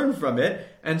didn't learn from it,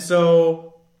 and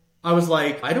so I was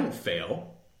like, I don't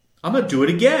fail. I'm going to do it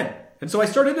again. And so I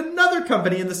started another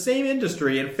company in the same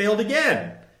industry and failed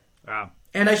again. Wow.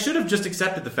 And I should have just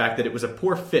accepted the fact that it was a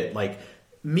poor fit. Like,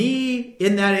 me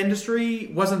in that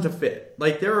industry wasn't a fit.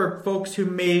 Like, there are folks who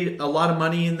made a lot of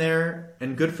money in there,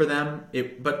 and good for them,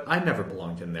 but I never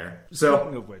belonged in there. So,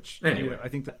 speaking of which, anyway. I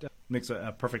think that makes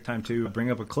a perfect time to bring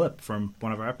up a clip from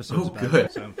one of our episodes. Oh, good.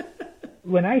 It, so.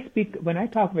 When I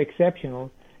talk of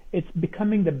exceptional, it's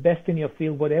becoming the best in your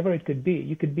field, whatever it could be.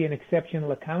 You could be an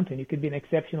exceptional accountant. You could be an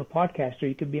exceptional podcaster.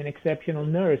 You could be an exceptional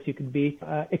nurse. You could be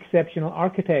an exceptional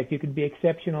architect. You could be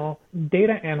exceptional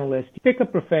data analyst. Pick a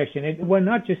profession. We're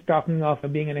not just talking of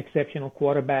being an exceptional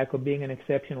quarterback or being an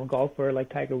exceptional golfer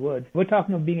like Tiger Woods. We're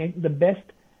talking of being the best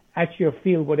at your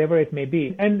field, whatever it may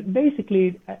be. And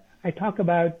basically, I talk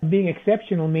about being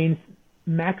exceptional means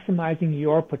maximizing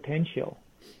your potential.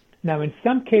 Now, in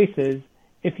some cases,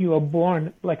 if you are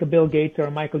born like a Bill Gates or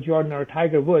a Michael Jordan or a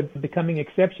Tiger Woods, becoming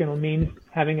exceptional means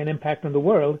having an impact on the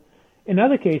world. In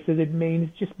other cases, it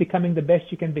means just becoming the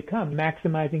best you can become,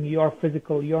 maximizing your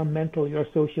physical, your mental, your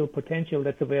social potential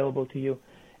that's available to you.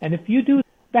 And if you do,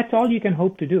 that's all you can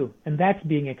hope to do, and that's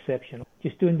being exceptional,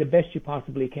 just doing the best you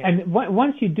possibly can. And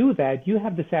once you do that, you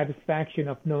have the satisfaction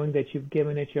of knowing that you've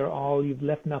given it your all, you've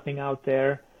left nothing out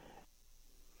there.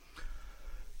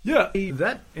 Yeah,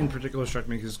 that in particular struck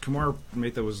me because Kumar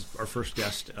Mehta was our first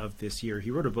guest of this year.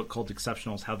 He wrote a book called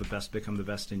Exceptionals, How the Best Become the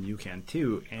Best, and You Can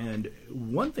Too. And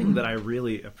one thing that I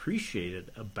really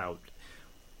appreciated about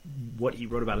what he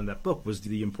wrote about in that book was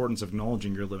the importance of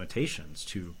acknowledging your limitations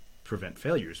to prevent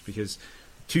failures. Because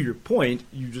to your point,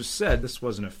 you just said this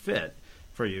wasn't a fit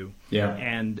for you. Yeah.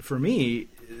 And for me,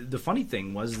 the funny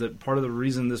thing was that part of the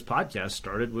reason this podcast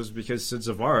started was because Sid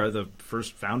Zavara, the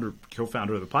first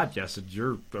co-founder of the podcast, said,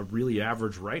 you're a really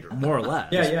average writer, more or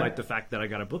less, despite the fact that I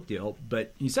got a book deal.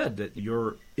 But he said that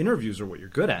your interviews are what you're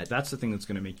good at. That's the thing that's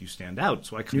going to make you stand out.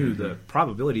 So I knew the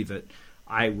probability that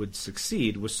I would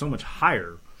succeed was so much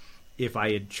higher if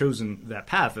I had chosen that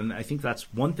path. And I think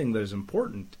that's one thing that is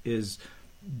important is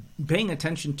paying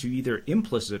attention to either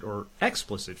implicit or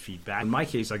explicit feedback. In my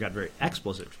case, I got very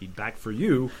explicit feedback. For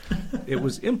you, it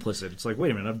was implicit. It's like,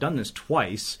 wait a minute, I've done this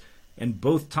twice, and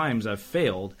both times I've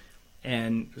failed.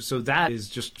 And so that is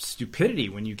just stupidity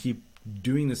when you keep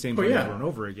doing the same thing over and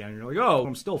over again. And you're like, oh,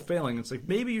 I'm still failing. It's like,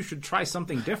 maybe you should try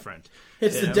something different.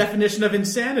 It's the definition of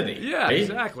insanity. Yeah, right?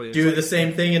 exactly. It's Do the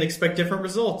same thing and expect different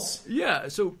results. Yeah,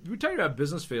 so we talked about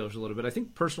business failures a little bit. I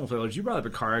think personal failures, you brought up a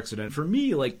car accident. For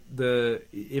me, like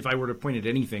if I were to point at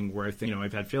anything where I think,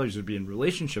 I've had failures, it would be in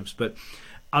relationships. But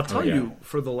I'll tell you,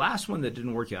 for the last one that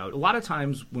didn't work out, a lot of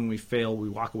times when we fail, we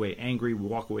walk away angry, we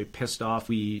walk away pissed off,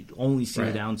 we only see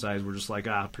the downsides. We're just like,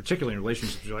 particularly in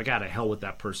relationships, you're like, to hell with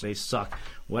that person, they suck,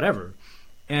 whatever.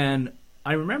 And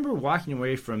I remember walking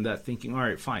away from that thinking, all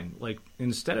right, fine. Like,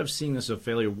 instead of seeing this as a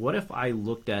failure, what if I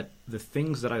looked at the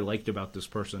things that I liked about this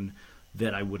person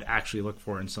that I would actually look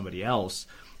for in somebody else?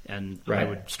 And I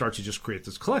would start to just create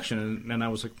this collection. And I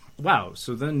was like, wow.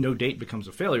 So then no date becomes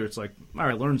a failure. It's like, all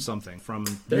right, I learned something from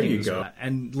there you go.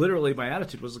 And literally my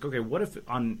attitude was like, okay, what if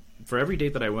for every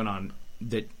date that I went on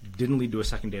that didn't lead to a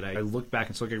second date, I looked back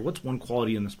and said, okay, what's one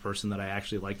quality in this person that I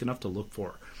actually liked enough to look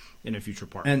for in a future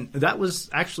partner? And that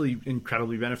was actually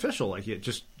incredibly beneficial. Like, it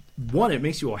just, it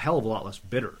makes you a hell of a lot less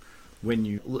bitter.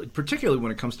 Particularly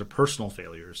when it comes to personal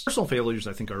failures. Personal failures,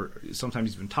 I think, are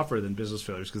sometimes even tougher than business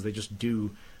failures because they just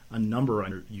do a number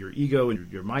on your ego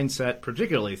and your mindset,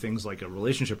 particularly things like a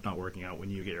relationship not working out when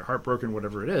you get your heart broken,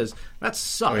 whatever it is. That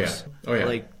sucks. Oh, yeah.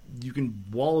 Like, you can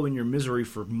wallow in your misery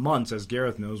for months, as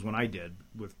Gareth knows when I did,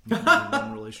 with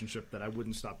one relationship that I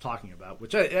wouldn't stop talking about,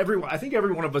 which I think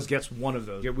every one of us gets one of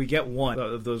those. We get one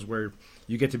of those where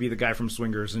you get to be the guy from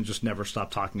Swingers and just never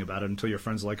stop talking about it until your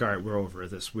friends are like, all right, we're over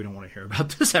this. We don't want to hear about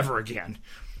this ever again.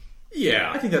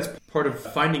 Yeah, I think that's part of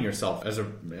finding yourself as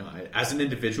an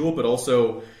individual, but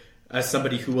also as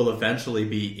somebody who will eventually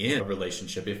be in a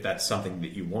relationship if that's something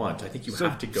that you want. I think you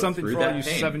have to go through that something for all you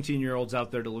 17-year-olds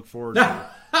out there to look forward to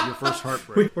your first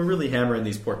heartbreak. We're really hammering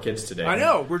these poor kids today. I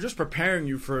know. We're just preparing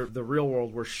you for the real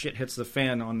world where shit hits the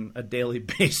fan on a daily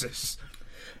basis.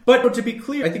 But to be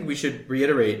clear, I think we should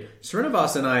reiterate,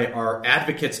 Srinivas and I are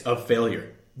advocates of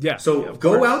failure. Yeah. So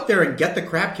go out there and get the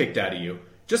crap kicked out of you.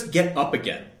 Just get up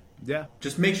again. Yeah.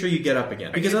 Just make sure you get up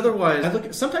again. Because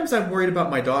otherwise, sometimes I'm worried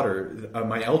about my daughter,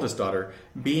 my eldest daughter,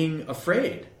 being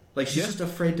afraid. Like, she's just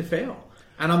afraid to fail.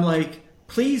 And I'm like,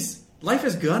 please, life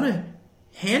is gonna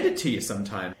hand it to you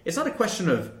sometime. It's not a question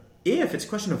of if, it's a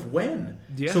question of when.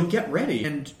 Yeah. So get ready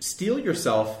and steel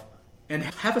yourself and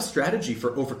have a strategy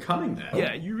for overcoming that.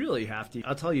 Yeah, you really have to.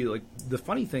 I'll tell you, like, the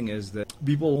funny thing is that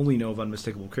people only know of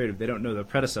Unmistakable Creative. They don't know the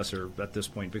predecessor at this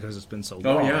point because it's been so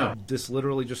long. Oh, yeah. This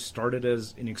literally just started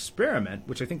as an experiment,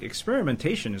 which I think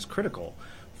experimentation is critical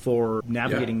for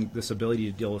navigating this ability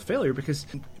to deal with failure, because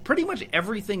pretty much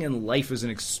everything in life is an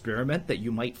experiment that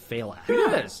you might fail at.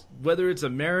 Yeah. It is. Whether it's a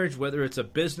marriage, whether it's a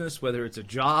business, whether it's a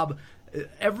job,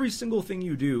 every single thing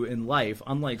you do in life,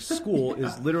 unlike school,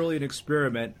 is literally an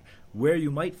experiment where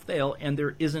you might fail, and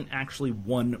there isn't actually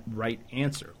one right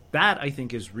answer. That, I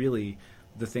think, is really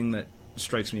the thing that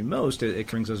strikes me most. It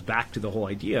brings us back to the whole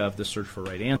idea of the search for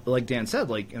right answer. Like Dan said,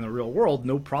 like, in the real world,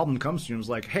 no problem comes to you and is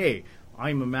like, hey,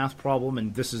 I'm a math problem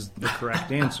and this is the correct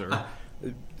answer.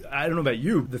 I don't know about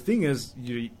you. The thing is,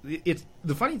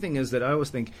 the funny thing is that I always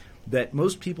think that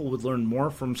most people would learn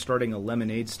more from starting a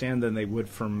lemonade stand than they would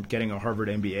from getting a Harvard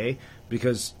MBA,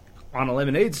 because on a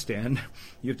lemonade stand,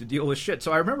 you have to deal with shit.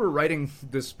 So I remember writing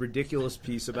this ridiculous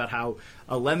piece about how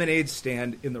a lemonade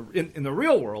stand in the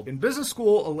real world, in business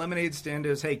school, a lemonade stand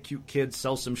is, hey, cute kid,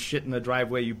 sell some shit in the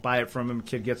driveway, you buy it from him,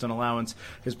 kid gets an allowance,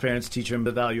 his parents teach him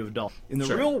the value of a dollar. In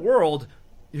the real world,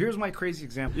 here's my crazy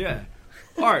example. Yeah.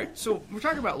 All right, so we're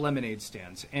talking about lemonade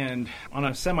stands, and on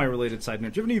a semi-related side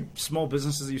note, do you have any small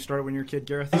businesses that you started when you were a kid,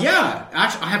 Gareth? Yeah,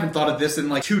 actually, I haven't thought of this in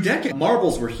like 2 decades.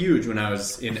 Marbles were huge when I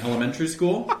was in elementary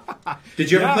school.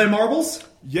 Did you ever play marbles?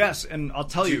 Yes, and I'll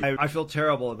tell you, I feel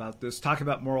terrible about this. Talk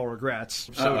about moral regrets.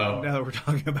 So now that we're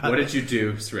talking about what did you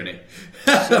do, Srini?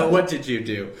 What did you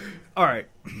do? All right,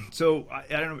 so I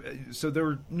don't know. So there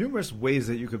were numerous ways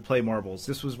that you could play marbles.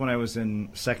 This was when I was in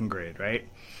 2nd grade, right?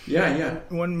 Yeah.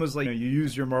 One was like, you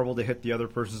use your marble to hit the other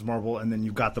person's marble, and then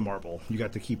you got the marble. You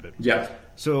got to keep it. Yeah.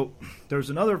 So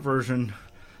there's another version,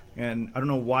 and I don't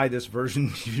know why this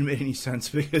version even made any sense,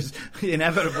 because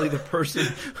inevitably the person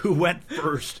who went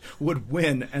first would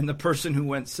win, and the person who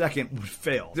went second would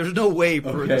fail. There's no way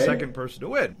for the second person to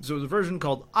win. So there's a version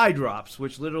called eye drops,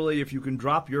 which literally, if you can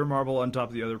drop your marble on top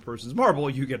of the other person's marble,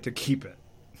 you get to keep it.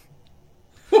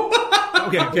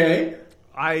 Okay.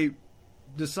 I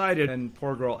decided, and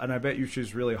poor girl, and I bet you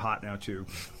she's really hot now too,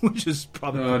 which is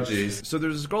probably... Oh, jeez. So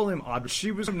there's this girl named Audrey.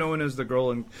 She was known as the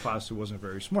girl in class who wasn't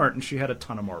very smart, and she had a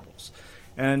ton of marbles.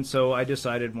 And so I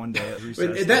decided one day at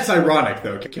recess... That's ironic,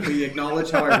 though. Can we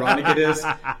acknowledge how ironic it is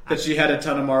that she had a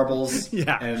ton of marbles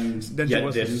and then yet she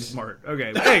wasn't didn't? Smart.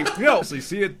 Okay. Hey,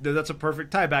 see it? That's a perfect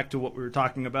tie back to what we were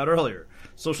talking about earlier.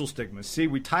 Social stigmas. See,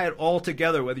 we tie it all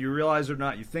together, whether you realize it or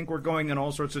not. You think we're going in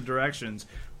all sorts of directions.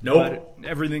 Nope. But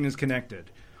everything is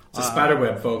connected. It's a spider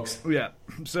web, folks. Yeah.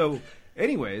 So...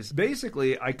 Anyways,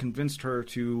 basically, I convinced her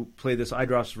to play this eye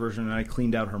drops version, and I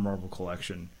cleaned out her marble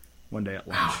collection one day at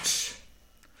lunch. Ouch.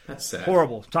 That's sad.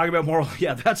 Horrible. Talking about moral...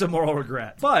 Yeah, that's a moral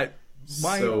regret. But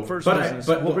my first business...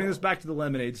 We'll bring this back to the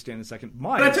lemonade stand in a second.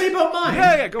 But I tell you about mine.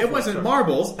 Yeah, go for it. It wasn't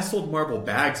marbles. I sold marble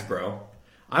bags, bro.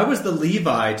 I was the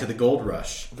Levi to the gold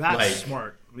rush. That's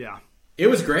smart. Yeah. It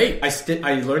was great.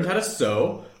 I learned how to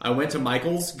sew. I went to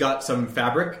Michael's, got some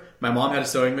fabric. My mom had a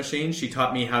sewing machine. She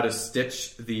taught me how to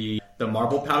stitch the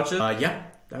marble pouches. Yeah,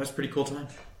 that was a pretty cool time.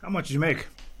 How much did you make?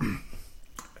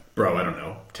 Bro, I don't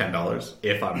know. $10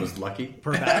 if I was lucky.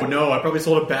 Per bag? No, I probably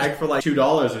sold a bag for like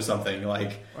 $2 or something.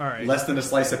 Like all right. Less than a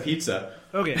slice of pizza.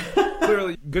 Okay.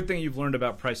 Clearly, good thing you've learned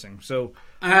about pricing. So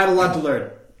I had a lot to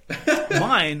learn.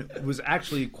 Mine was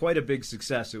actually quite a big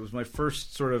success. It was my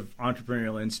first sort of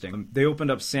entrepreneurial instinct. They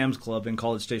opened up Sam's Club in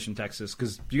College Station, Texas,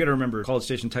 because you got to remember, College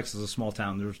Station, Texas is a small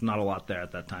town. There's not a lot there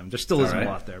at that time. There still isn't a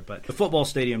lot there, but the football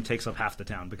stadium takes up half the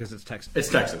town because it's Texas. It's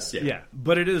Texas, yeah. Yeah,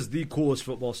 but it is the coolest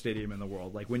football stadium in the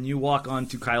world. Like, when you walk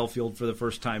onto Kyle Field for the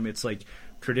first time, it's like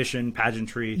tradition,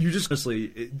 pageantry. You just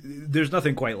honestly, there's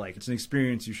nothing quite like it. It's an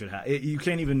experience you should have. You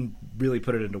can't even really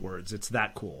put it into words. It's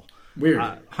that cool. Weird.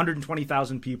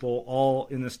 120,000 people all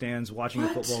in the stands watching a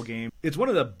football game. It's one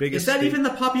of the biggest. Is that even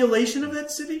the population of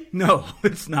that city? No,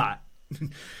 it's not.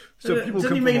 So it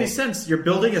doesn't even make any sense. You're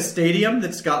building a stadium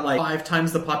that's got like 5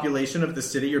 times the population of the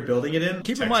city you're building it in.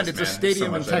 Keep in mind, it's a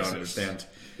stadium in Texas.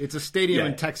 It's a stadium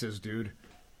in Texas, dude.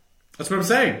 That's what I'm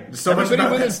saying. There's so much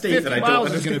about that state that I don't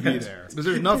understand. Is going to be there because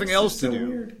there's nothing else to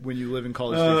do when you live in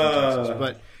College Station, Texas.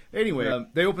 But anyway,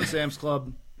 they opened Sam's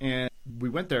Club. And we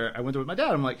went there. I went there with my dad.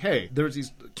 I'm like, hey, there's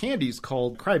these candies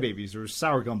called Crybabies. There was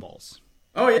sour gumballs.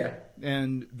 Oh, yeah.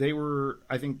 And they were,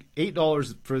 I think,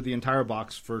 $8 for the entire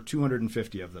box for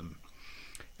 250 of them.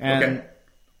 And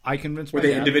I convinced my dad.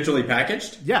 Were they individually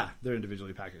packaged? Yeah, they're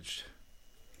individually packaged.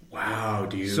 Wow,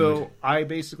 dude. So I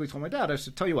basically told my dad, I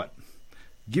said, tell you what,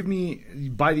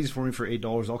 buy these for me for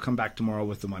 $8. I'll come back tomorrow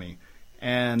with the money.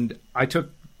 And I took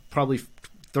probably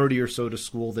 30 or so to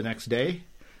school the next day.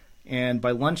 And by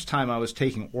lunchtime, I was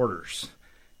taking orders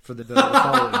for the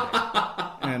following day.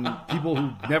 And people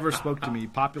who never spoke to me,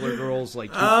 popular girls,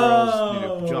 like cute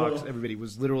girls, jocks, everybody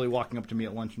was literally walking up to me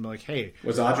at lunch and be like, "Hey."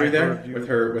 Was Audrey there with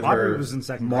her Audrey was in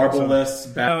second marble-less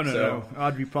back? No.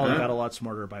 Audrey probably got a lot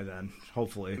smarter by then,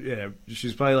 hopefully. Yeah,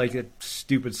 she's probably like, "That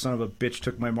stupid son of a bitch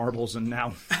took my marbles, and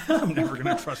now I'm never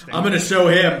going to trust him." I'm going to show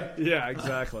him. Yeah,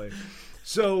 exactly.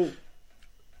 So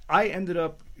I ended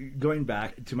up going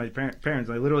back to my parents.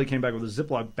 I literally came back with a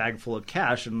Ziploc bag full of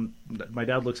cash, and my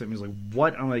dad looks at me and is like,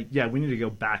 what? I'm like, yeah, we need to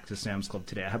go back to Sam's Club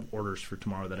today. I have orders for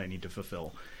tomorrow that I need to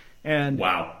fulfill. And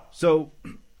wow. So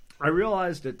I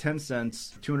realized at 10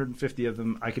 cents, 250 of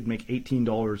them, I could make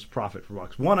 $18 profit per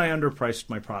box. One, I underpriced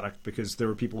my product because there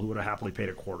were people who would have happily paid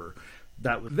a quarter.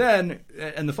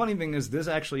 And the funny thing is, this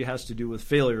actually has to do with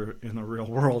failure in the real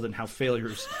world and how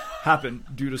failures happen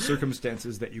due to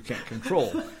circumstances that you can't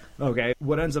control. Okay,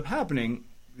 what ends up happening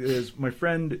is my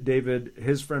friend David,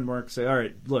 his friend Mark say, all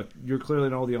right, look, you're clearly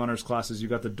in all the honors classes, you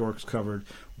got the dorks covered,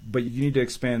 but you need to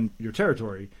expand your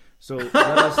territory. So let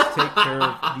us take care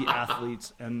of the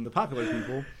athletes and the popular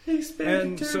people.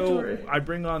 Expand territory. So I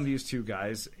bring on these two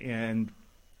guys, and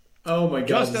oh my God!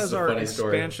 Just as our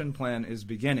expansion plan is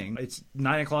beginning, it's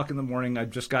 9 o'clock in the morning. I've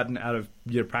just gotten out of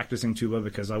practicing tuba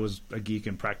because I was a geek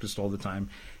and practiced all the time,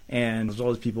 and there's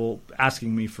all these people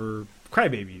asking me for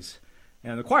Crybabies,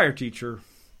 and the choir teacher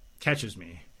catches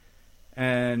me,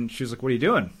 and she's like, "What are you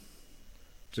doing?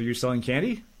 So you're selling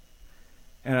candy?"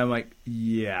 And I'm like,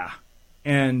 "Yeah."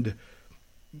 And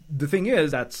the thing is,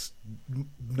 that's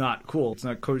not cool. It's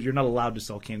not cool. You're not allowed to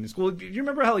sell candy in school. Do you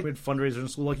remember how we had fundraisers in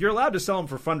school? Like, you're allowed to sell them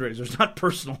for fundraisers, not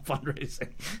personal fundraising,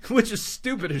 which is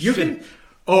stupid as shit.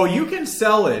 You can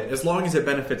sell it as long as it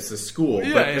benefits the school.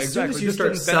 Yeah, but as soon as you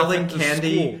start selling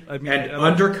candy and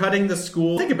undercutting the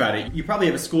school, think about it. You probably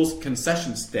have a school's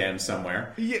concession stand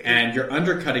somewhere, and you're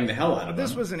undercutting the hell out of them.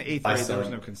 This was in 8th grade. There was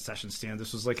no concession stand.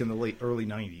 This was like in the early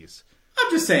 90s. I'm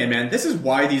just saying, man, this is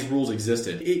why these rules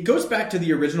existed. It goes back to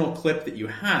the original clip that you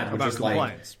had, which is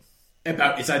compliance.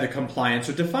 It's either compliance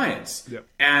or defiance. Yep.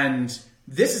 And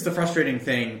this is the frustrating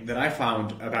thing that I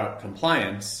found about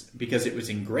compliance, because it was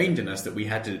ingrained in us that we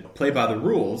had to play by the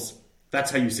rules. That's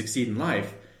how you succeed in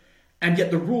life. And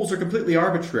yet the rules are completely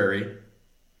arbitrary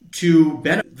to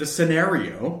benefit the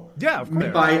scenario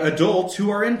by adults who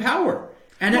are in power.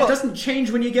 And it doesn't change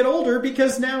when you get older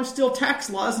because now still tax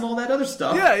laws and all that other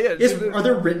stuff are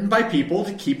they written by people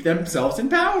to keep themselves in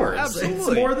power. Absolutely.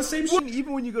 It's more of the same shit.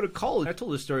 Even when you go to college, I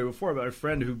told this story before about a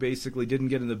friend who basically didn't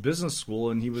get into business school,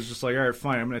 and he was just like, all right,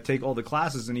 fine, I'm going to take all the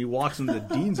classes, and he walks into the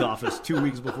dean's office 2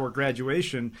 weeks before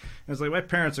graduation, and it's like, my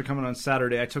parents are coming on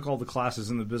Saturday, I took all the classes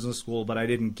in the business school, but I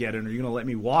didn't get in, are you going to let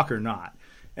me walk or not?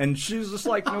 And she was just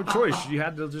like, no choice. She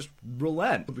had to just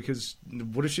relent because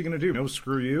what is she going to do? No,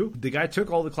 screw you. The guy took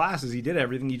all the classes. He did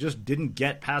everything. He just didn't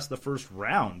get past the first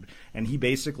round. And he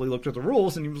basically looked at the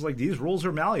rules and he was like, these rules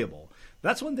are malleable.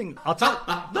 That's one thing I'll tell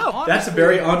you. No, honestly, that's a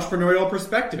very entrepreneurial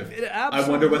perspective. I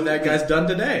wonder what that guy's done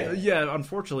today. Yeah,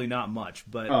 unfortunately not much.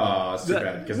 But it's too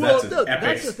bad because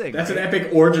that's the thing. That's an epic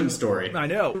origin story. I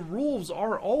know. The rules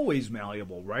are always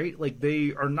malleable, right? Like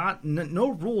they are not.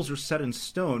 No rules are set in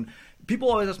stone.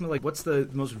 People always ask me, like, what's the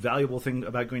most valuable thing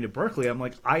about going to Berkeley? I'm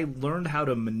like, I learned how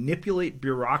to manipulate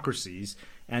bureaucracies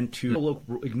and to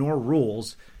ignore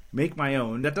rules, make my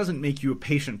own. That doesn't make you a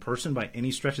patient person by any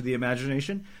stretch of the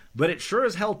imagination, but it sure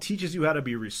as hell teaches you how to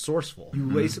be resourceful. You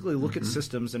basically look at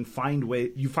systems and find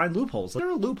loopholes. There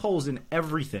are loopholes in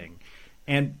everything.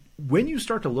 And when you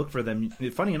start to look for them,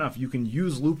 funny enough, you can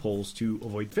use loopholes to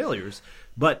avoid failures.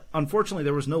 But unfortunately,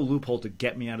 there was no loophole to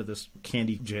get me out of this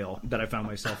candy jail that I found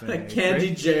myself in.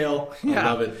 Candy jail. I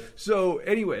love it. So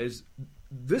anyways,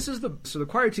 the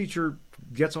choir teacher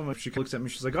gets on. She looks at me.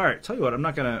 She's like, all right, tell you what, I'm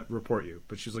not going to report you.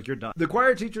 But she's like, you're done. The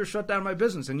choir teacher shut down my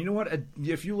business. And you know what?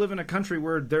 If you live in a country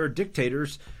where there are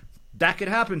dictators, that could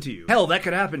happen to you. Hell, that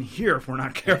could happen here if we're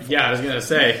not careful. Yeah, I was going to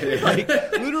say. Like,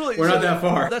 literally. We're not that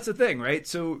far. That's the thing, right?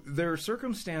 So there are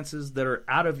circumstances that are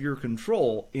out of your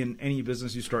control in any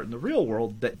business you start in the real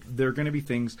world that there are going to be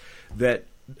things that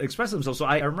express themselves. So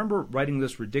I remember writing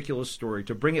this ridiculous story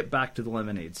to bring it back to the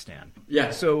lemonade stand.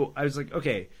 Yeah. So I was like,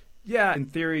 okay, yeah, in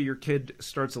theory, your kid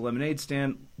starts a lemonade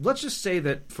stand. Let's just say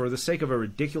that for the sake of a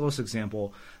ridiculous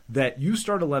example, that you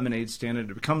start a lemonade stand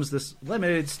and it becomes this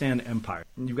lemonade stand empire.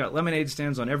 And you've got lemonade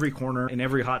stands on every corner in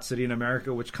every hot city in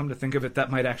America, which, come to think of it,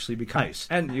 that might actually be nice.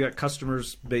 And you got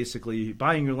customers basically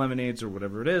buying your lemonades or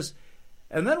whatever it is.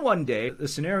 And then one day, the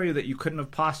scenario that you couldn't have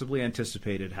possibly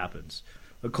anticipated happens.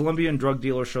 A Colombian drug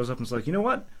dealer shows up and is like, you know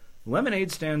what?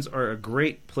 Lemonade stands are a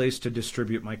great place to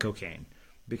distribute my cocaine.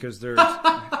 Because there's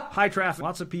high traffic,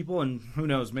 lots of people, and who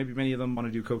knows, maybe many of them want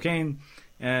to do cocaine.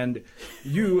 And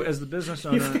you, as the business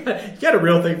owner... You got a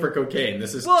real thing for cocaine.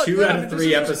 This is 2 out of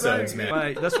 3 episodes,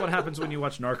 man. That's what happens when you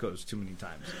watch Narcos too many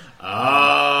times.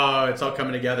 Oh, it's all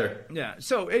coming together. Yeah.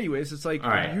 So anyways, it's like... All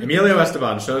right, Emilio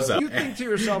Esteban shows up. You think to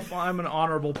yourself, well, I'm an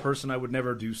honorable person. I would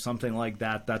never do something like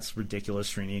that. That's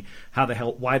ridiculous, Srini.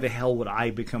 Why the hell would I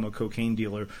become a cocaine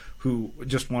dealer who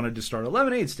just wanted to start a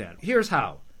lemonade stand? Here's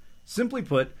how. Simply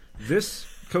put, this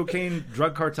cocaine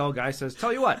drug cartel guy says,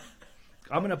 tell you what,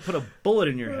 I'm going to put a bullet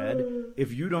in your head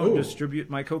if you don't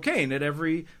distribute my cocaine at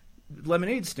every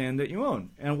lemonade stand that you own.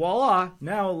 And voila,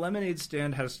 now a lemonade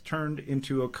stand has turned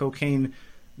into a cocaine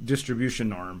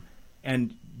distribution arm.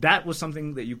 And that was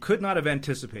something that you could not have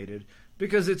anticipated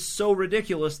because it's so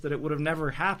ridiculous that it would have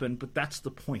never happened, but that's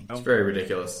the point. It's very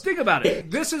ridiculous. Think about it.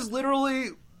 This is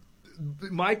literally...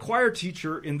 My choir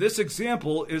teacher in this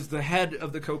example is the head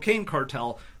of the cocaine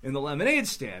cartel in the lemonade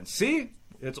stand. See?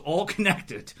 It's all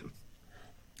connected.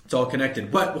 It's all connected.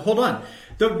 But hold on.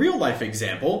 The real life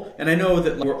example, and I know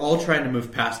that we're all trying to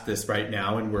move past this right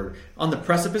now, and we're on the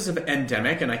precipice of an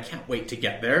endemic, and I can't wait to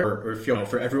get there, or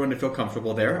for everyone to feel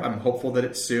comfortable there. I'm hopeful that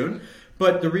it's soon.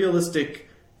 But the realistic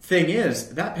thing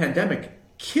is that pandemic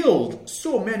killed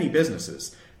so many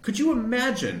businesses. Could you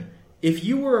imagine if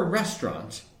you were a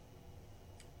restaurant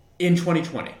in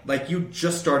 2020, like you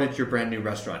just started your brand new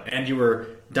restaurant and you were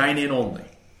dine-in only?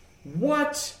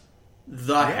 What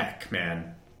the heck,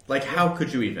 man? Like, how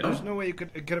could you even? There's no way you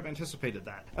could have anticipated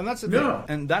that. And that's the thing.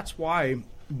 And that's why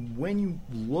when you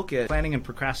look at planning and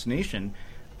procrastination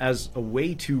as a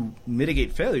way to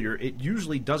mitigate failure, it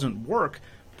usually doesn't work,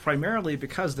 primarily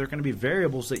because there are going to be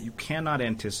variables that you cannot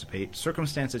anticipate,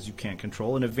 circumstances you can't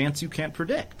control, and events you can't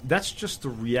predict. That's just the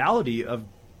reality of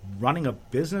running a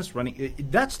business,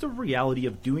 that's the reality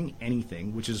of doing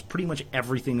anything, which is pretty much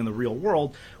everything in the real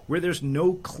world, where there's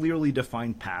no clearly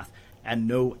defined path and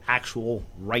no actual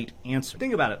right answer.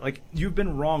 Think about it. Like, you've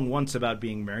been wrong once about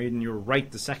being married and you're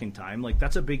right the second time. Like,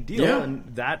 that's a big deal. Yeah.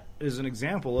 And that is an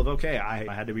example of, okay,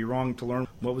 I had to be wrong to learn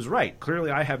what was right. Clearly,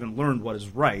 I haven't learned what is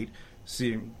right,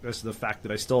 seeing as the fact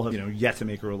that I still have, yet to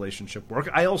make a relationship work.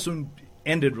 I also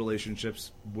ended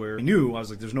relationships where I knew, I was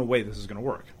like, there's no way this is going to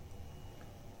work.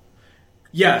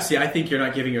 Yeah, see, I think you're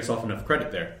not giving yourself enough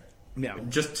credit there. Yeah.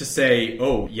 Just to say,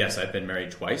 oh, yes, I've been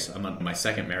married twice. I'm on my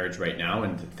second marriage right now,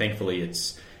 and thankfully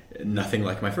it's nothing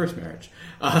like my first marriage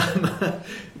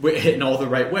in all the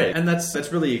right way. And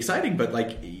that's really exciting, but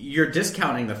like you're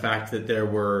discounting the fact that there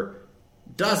were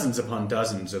dozens upon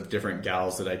dozens of different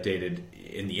gals that I dated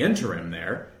in the interim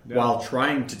there while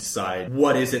trying to decide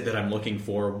what is it that I'm looking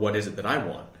for, what is it that I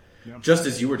want, just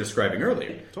as you were describing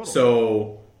earlier. Totally.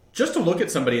 So just to look at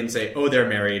somebody and say, oh, they're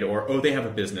married, or oh, they have a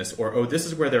business, or oh, this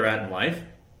is where they're at in life,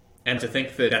 and to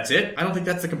think that that's it, I don't think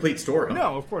that's the complete story.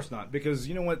 No, of course not. Because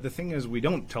you know what? The thing is, we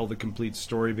don't tell the complete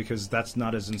story because that's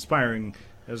not as inspiring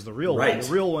as the real one.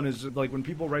 The real one is like when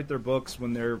people write their books,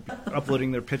 when they're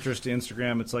uploading their pictures to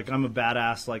Instagram, it's like, I'm a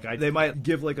badass. Like they might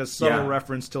give like a subtle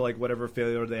reference to like whatever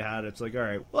failure they had. It's like, all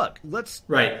right, look, let's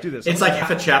do this. It's like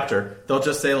half a chapter. They'll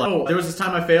just say like, oh, there was this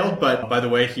time I failed, but by the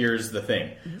way, here's the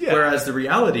thing. Yeah. Whereas the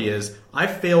reality is,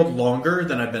 I've failed longer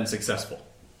than I've been successful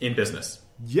in business.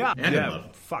 Yeah. And in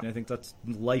love. Fuck. I think that's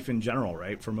life in general,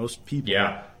 right? For most people.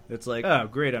 Yeah. It's like, oh,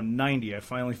 great, I'm 90. I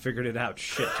finally figured it out.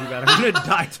 Shit, too bad. I'm going to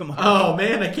die tomorrow. Oh,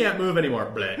 man, I can't move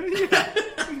anymore.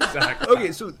 Exactly.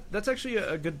 Okay, so that's actually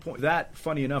a good point. That,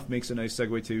 funny enough, makes a nice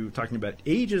segue to talking about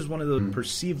age is one of the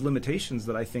perceived limitations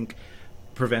that I think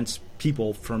prevents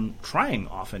people from trying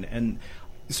often. And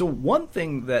so one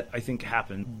thing that I think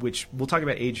happened, which we'll talk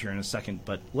about age here in a second,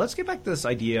 but let's get back to this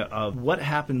idea of what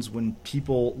happens when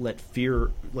people let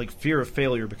fear of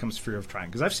failure becomes fear of trying.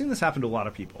 Because I've seen this happen to a lot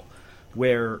of people,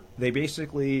 where they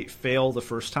basically fail the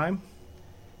first time,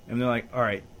 and they're like, all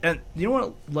right. And you know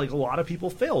what? Like, a lot of people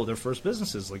fail their first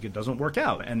businesses. Like, it doesn't work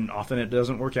out. And often it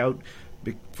doesn't work out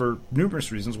for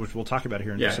numerous reasons, which we'll talk about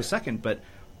here in just a second. But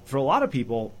for a lot of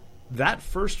people, that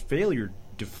first failure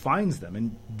defines them.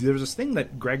 And there's this thing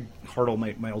that Greg Hartle,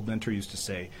 my old mentor, used to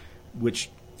say, which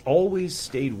always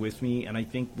stayed with me, and I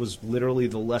think was literally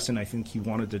the lesson I think he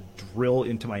wanted to drill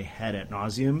into my head ad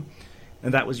nauseum.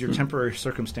 And that was, your temporary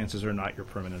circumstances are not your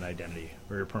permanent identity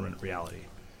or your permanent reality.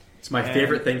 It's my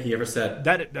favorite thing he ever said.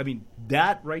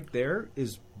 That right there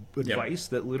is advice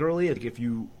that literally, like,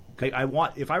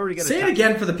 if I were to get say it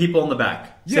again for the people in the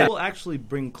back. Yeah, we'll actually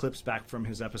bring clips back from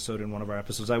his episode in one of our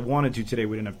episodes. I wanted to today,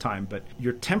 we didn't have time, but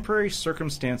your temporary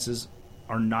circumstances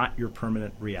are not your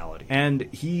permanent reality. And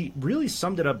he really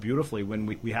summed it up beautifully when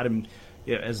we had him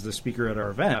as the speaker at our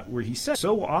event, where he said,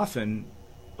 so often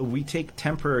we take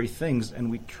temporary things and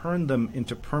we turn them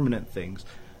into permanent things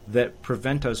that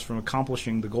prevent us from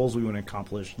accomplishing the goals we want to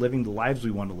accomplish, living the lives we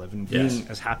want to live, and being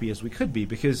as happy as we could be.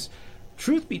 Because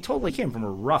truth be told, he came from a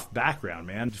rough background,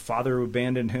 man. His father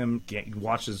abandoned him,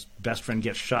 watched his best friend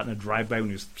get shot in a drive-by when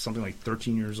he was something like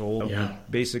 13 years old,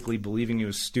 basically believing he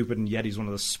was stupid, and yet he's one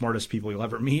of the smartest people you'll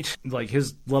ever meet. Like,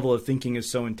 his level of thinking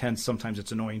is so intense, sometimes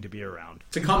it's annoying to be around.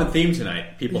 It's a common theme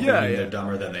tonight. People thinking they're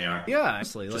dumber than they are. Yeah,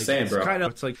 honestly. Just saying, bro.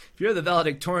 It's like, if you're the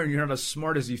valedictorian, you're not as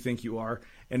smart as you think you are.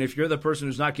 And if you're the person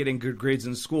who's not getting good grades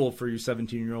in school for you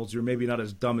 17-year-olds, you're maybe not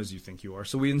as dumb as you think you are.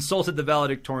 So we insulted the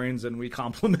valedictorians and we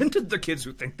complimented the kids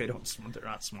who think they're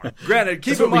not smart. Granted,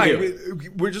 keep in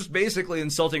mind, we're just basically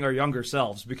insulting our younger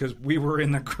selves because we were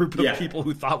in the group of people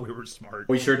who thought we were smart.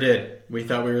 We sure did. We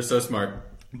thought we were so smart.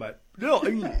 But no, I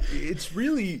mean, it's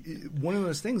really one of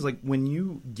those things, like, when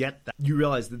you get that, you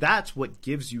realize that that's what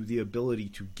gives you the ability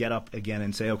to get up again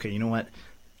and say, okay, you know what?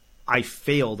 I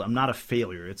failed. I'm not a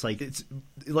failure. It's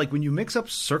like when you mix up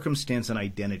circumstance and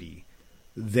identity,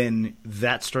 then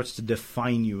that starts to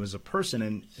define you as a person.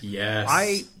 And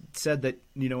I said that,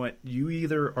 you know what,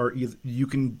 you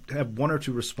can have one or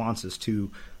two responses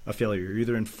to a failure. You're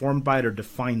either informed by it or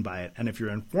defined by it. And if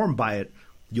you're informed by it,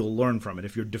 you'll learn from it.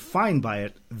 If you're defined by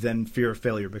it, then fear of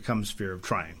failure becomes fear of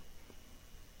trying.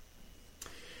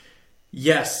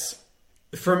 Yes.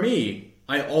 For me,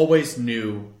 I always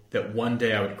knew that one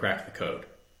day I would crack the code.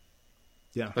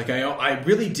 Yeah. Like I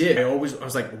really did. I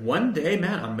was like, one day,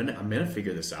 man, I'm gonna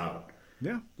figure this out.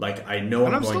 Yeah. Like, I know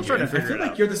I'm going to. I feel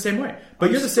like you're the same way.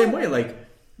 But you're the same way. Like,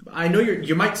 I know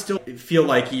you might still feel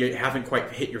like you haven't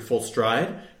quite hit your full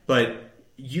stride, but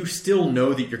you still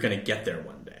know that you're going to get there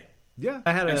one day. Yeah.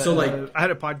 I had a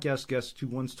podcast guest who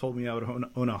once told me I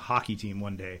would own a hockey team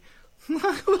one day.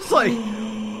 I was like,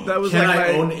 Can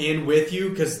I own in with you?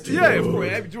 Because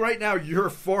right now you're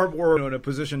far more in a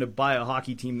position to buy a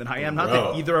hockey team than I am. Not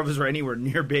that either of us are anywhere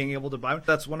near being able to buy one.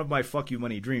 That's one of my fuck you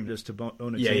money dreams, is to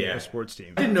own a sports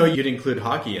team. I didn't know you'd include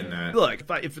hockey in that. Look,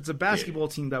 if it's a basketball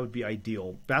team, that would be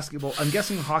ideal. Basketball, I'm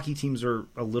guessing hockey teams are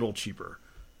a little cheaper.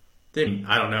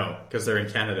 I don't know, because they're in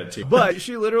Canada too. But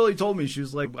she literally told me, she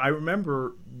was like, I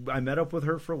remember I met up with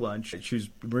her for lunch. She was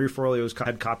Marie Forleo's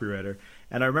head copywriter.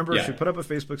 And I remember she put up a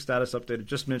Facebook status update.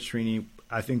 Just met Srini.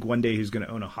 I think one day he's going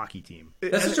to own a hockey team.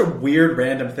 That's such a weird,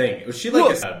 random thing. Was she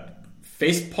like a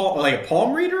like a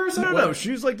palm reader or something? No.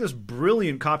 She's like this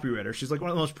brilliant copywriter. She's like one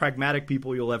of the most pragmatic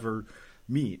people you'll ever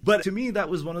meet. But to me, that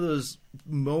was one of those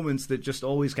moments that just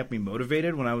always kept me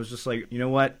motivated when I was just like, you know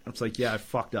what? It's like, yeah, I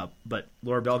fucked up. But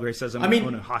Laura Belgray says I'm going to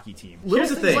own a hockey team. Here's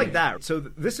the thing. like that. So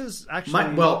this is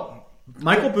actually...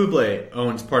 Michael Bublé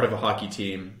owns part of a hockey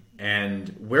team,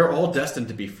 and we're all destined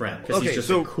to be friends. Because he's just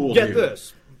a cool dude. Get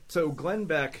this. So Glenn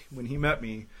Beck, when he met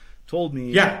me, told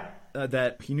me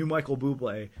that he knew Michael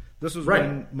Bublé. This was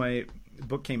when my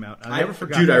book came out. I never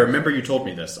forgot. Dude, I remember you told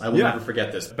me this. I will never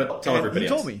forget this. But tell everybody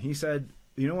else. He told me. He said,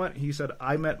 you know what? He said,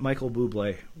 I met Michael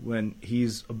Bublé when he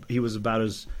was about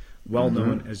as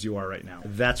well-known as you are right now.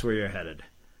 That's where you're headed.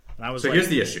 And I was here's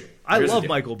the issue. I love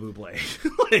Michael Bublé.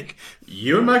 Like,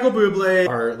 you and Michael Bublé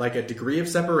are like a degree of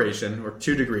separation, or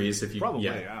 2 degrees if you... Probably,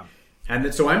 yeah.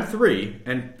 And so I'm 3,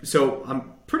 and so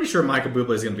I'm pretty sure Michael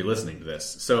Bublé is going to be listening to this.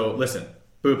 So listen,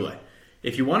 Bublé,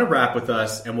 if you want to rap with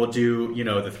us and we'll do,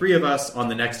 the 3 of us on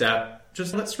the next app,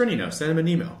 just let Srini know. Send him an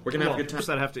email. We're going to have a good time. First,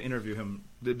 I'd have to interview him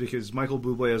because Michael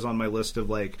Bublé is on my list of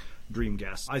like dream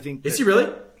guests. I think. Is he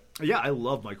really? Yeah, I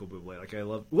love Michael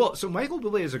Bublé. So Michael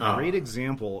Bublé is a great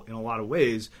example in a lot of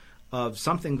ways of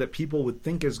something that people would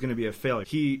think is going to be a failure.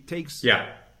 He takes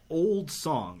old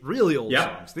songs, really old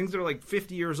songs, things that are like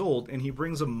 50 years old, and he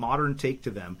brings a modern take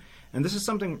to them. And this is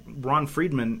something Ron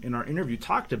Friedman in our interview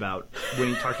talked about when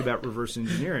he talked about reverse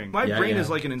engineering. My brain is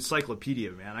like an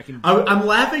encyclopedia, man. I'm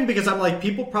laughing because I'm like,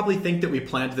 people probably think that we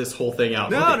planned this whole thing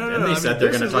out. No. And they said they're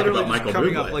going to talk about Michael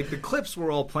Bublé. Up. Like the clips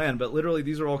were all planned, but literally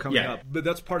these are all coming up. But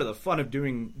that's part of the fun of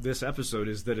doing this episode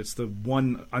is that it's the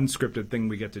one unscripted thing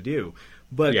we get to do.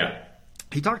 But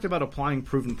he talked about applying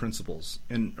proven principles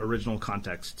in original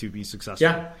context to be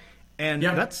successful. And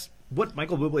that's what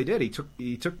Michael Bublé did.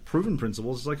 He took proven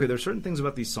principles. It's like there's certain things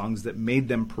about these songs that made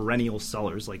them perennial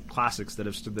sellers, like classics that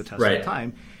have stood the test of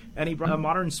time, and he brought a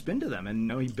modern spin to them, and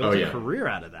he built a career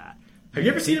out of that. Have you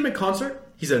ever seen him in concert?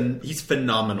 He's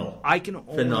phenomenal. I can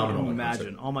only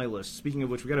imagine. On my list. Speaking of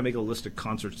which, we got to make a list of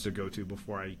concerts to go to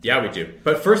before I. Yeah, we do.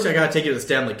 But first, I got to take you to the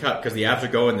Stanley Cup because the Avs are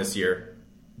going this year.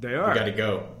 They are. We got to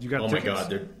go. You got tickets?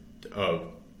 My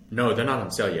God, no, they're not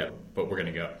on sale yet. But we're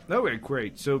going to go. Okay,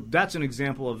 great. So that's an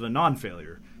example of a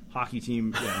non-failure. Hockey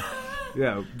team,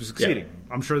 just succeeding.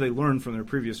 Yeah. I'm sure they learned from their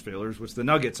previous failures, which the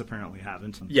Nuggets apparently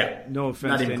haven't. Yeah. No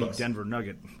offense to any Denver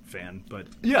Nugget fan, but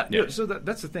so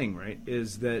that's the thing, right,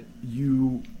 is that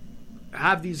you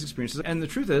have these experiences. And the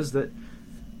truth is that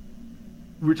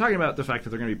we're talking about the fact that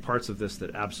there are going to be parts of this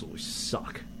that absolutely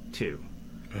suck, too.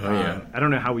 I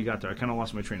don't know how we got there. I kind of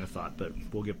lost my train of thought, but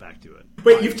we'll get back to it.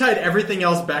 Wait, you've tied everything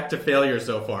else back to failure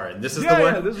so far, and this is the one?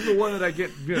 Yeah, this is the one that I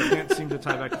can't seem to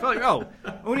tie back to failure. Oh,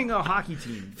 owning a hockey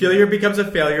team. Failure becomes a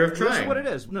failure of trying. That's what it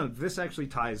is. No, this actually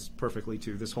ties perfectly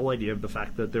to this whole idea of the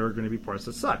fact that there are going to be parts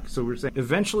that suck. So we're saying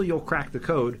eventually you'll crack the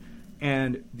code,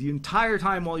 and the entire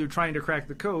time while you're trying to crack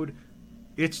the code,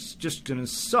 it's just going to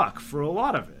suck for a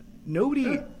lot of it.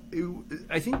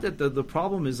 I think that the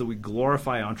problem is that we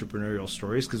glorify entrepreneurial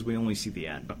stories because we only see the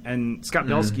end. And Scott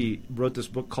Belsky wrote this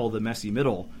book called The Messy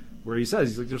Middle, where he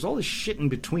says, there's all this shit in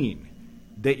between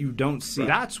that you don't see. Right.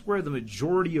 That's where the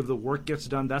majority of the work gets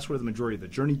done. That's where the majority of the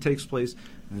journey takes place.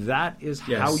 That is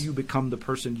how you become the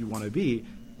person you want to be.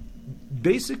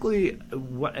 Basically,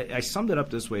 what I summed it up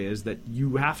this way is that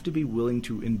you have to be willing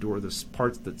to endure the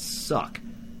parts that suck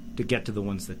to get to the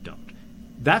ones that don't.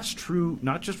 That's true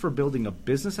not just for building a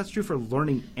business, that's true for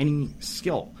learning any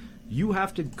skill. You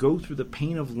have to go through the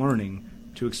pain of learning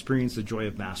to experience the joy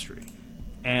of mastery.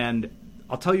 And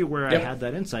I'll tell you where I had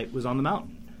that insight was on the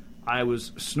mountain. I was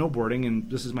snowboarding,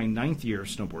 and this is my 9th year of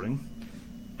snowboarding.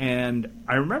 And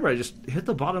I remember I just hit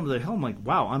the bottom of the hill. I'm like,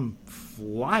 wow, I'm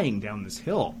flying down this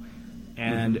hill.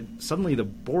 And suddenly the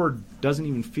board doesn't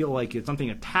even feel like it's something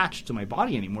attached to my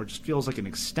body anymore. It just feels like an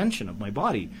extension of my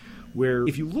body. Where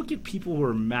if you look at people who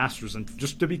are masters, and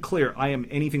just to be clear, I am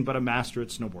anything but a master at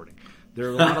snowboarding. There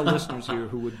are a lot of listeners here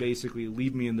who would basically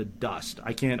leave me in the dust.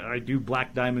 I do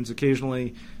black diamonds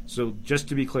occasionally. So just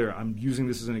to be clear, I'm using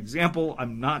this as an example.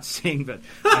 I'm not saying that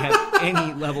I have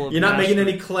any level of You're not mastery. making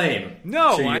any claim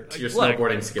to your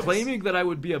snowboarding skills. Claiming that I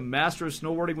would be a master of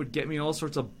snowboarding would get me all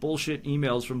sorts of bullshit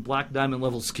emails from black diamond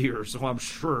level skiers. So I'm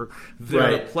sure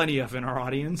there are plenty of in our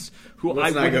audience who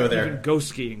I wouldn't even go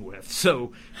skiing with.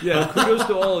 So kudos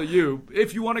to all of you.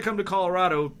 If you want to come to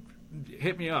Colorado,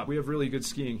 hit me up. We have really good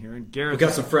skiing here. And Garrett's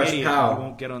got some fresh pow. He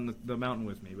won't get on the mountain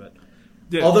with me, but...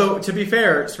 Yeah. Although, to be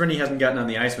fair, Srini hasn't gotten on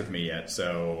the ice with me yet,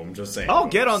 so I'm just saying. I'll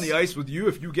get on the ice with you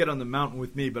if you get on the mountain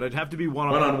with me, but I'd have to be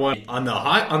one-on-one. On the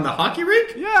hockey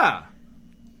rink? Yeah.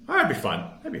 Oh, that'd be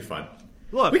fun.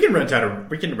 Look, we can rent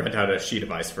out a sheet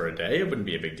of ice for a day. It wouldn't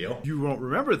be a big deal. You won't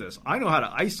remember this. I know how to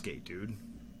ice skate, dude.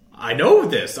 I know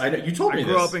this. You told me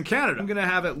this. I grew up in Canada. I'm going to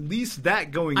have at least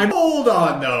that going. Hold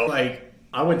on, though. Like,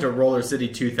 I went to Roller City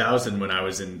 2000 when I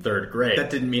was in 3rd grade. That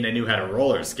didn't mean I knew how to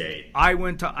roller skate. I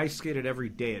went to ice skated every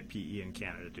day at PE in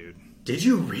Canada, dude. Did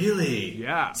you really?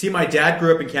 Yeah. See, my dad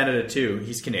grew up in Canada, too.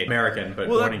 He's Canadian American, but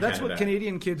born in Canada. That's what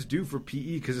Canadian kids do for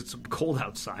PE because it's cold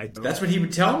outside. That's what he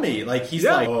would tell me. Like, he's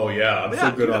like, oh, yeah, I'm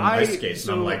so good on ice skates.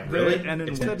 And I'm like, really? And in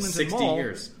it's West been Edmonton 60 Mall,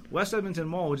 years. West Edmonton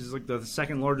Mall, which is like the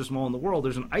second largest mall in the world,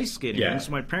 there's an ice skating rink.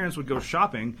 So my parents would go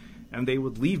shopping, and they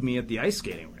would leave me at the ice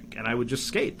skating rink, and I would just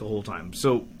skate the whole time.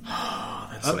 So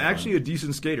I'm actually a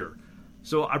decent skater.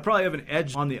 So I probably have an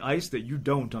edge on the ice that you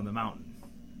don't on the mountain.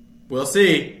 We'll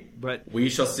see. But we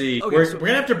shall see. Okay, we're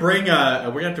gonna have to bring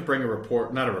a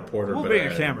report, not a reporter, we'll but bring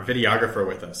a camera, videographer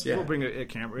with us. Yeah, we'll bring a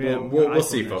camera. Yeah, we'll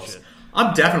see, folks.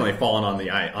 I'm definitely falling on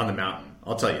the mountain.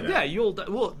 I'll tell you that. Yeah, you'll.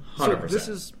 Well, 100%. So this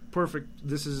is perfect.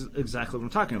 This is exactly what I'm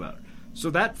talking about.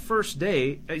 So that first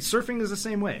day, surfing is the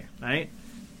same way, right?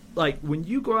 Like, when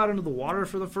you go out into the water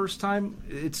for the first time,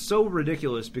 it's so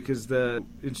ridiculous because the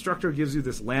instructor gives you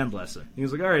this land lesson. He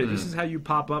was like, all right, this is how you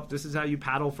pop up, this is how you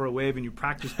paddle for a wave, and you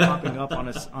practice popping up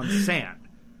on sand.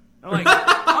 And I'm like,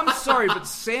 I'm sorry, but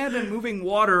sand and moving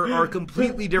water are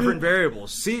completely different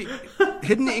variables. See,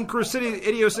 hidden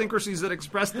idiosyncrasies that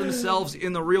express themselves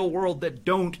in the real world that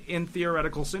don't in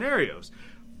theoretical scenarios.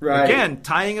 Right. Again,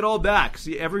 tying it all back.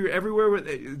 See, everywhere.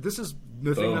 This is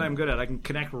the thing that I'm good at. I can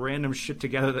connect random shit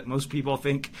together that most people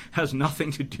think has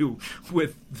nothing to do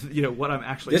with what I'm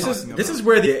actually talking about. This is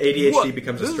where the ADHD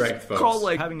becomes a strength, folks. It's called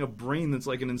like having a brain that's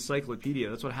like an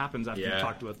encyclopedia. That's what happens after you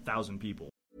talk to 1,000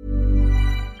 people.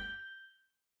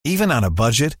 Even on a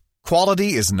budget,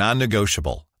 quality is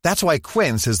non-negotiable. That's why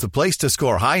Quince is the place to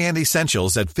score high-end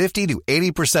essentials at 50 to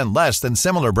 80% less than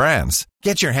similar brands.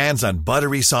 Get your hands on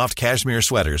buttery soft cashmere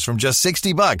sweaters from just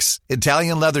 $60,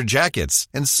 Italian leather jackets,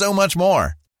 and so much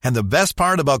more. And the best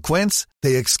part about Quince,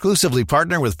 they exclusively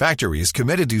partner with factories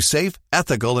committed to safe,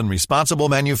 ethical, and responsible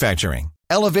manufacturing.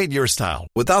 Elevate your style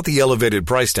without the elevated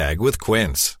price tag with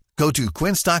Quince. Go to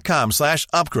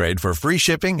quince.com/upgrade for free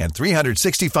shipping and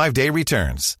 365-day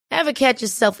returns. Ever catch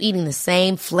yourself eating the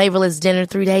same flavorless dinner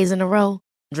 3 days in a row?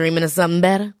 Dreaming of something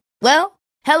better? Well,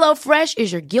 HelloFresh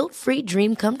is your guilt-free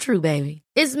dream come true, baby.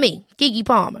 It's me, Keke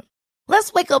Palmer.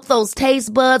 Let's wake up those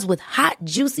taste buds with hot,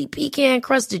 juicy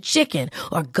pecan-crusted chicken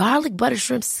or garlic butter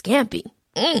shrimp scampi.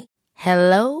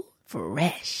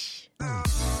 HelloFresh.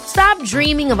 Stop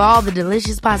dreaming of all the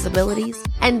delicious possibilities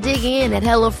and dig in at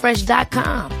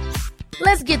HelloFresh.com.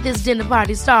 Let's get this dinner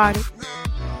party started.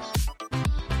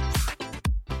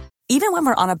 Even when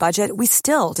we're on a budget, we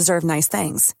still deserve nice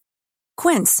things.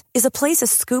 Quince is a place to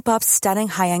scoop up stunning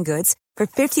high-end goods for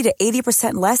 50 to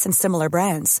 80% less than similar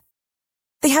brands.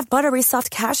 They have buttery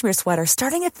soft cashmere sweaters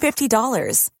starting at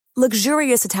 $50,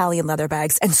 luxurious Italian leather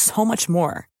bags, and so much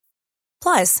more.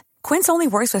 Plus, Quince only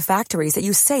works with factories that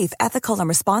use safe, ethical, and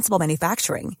responsible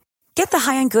manufacturing. Get the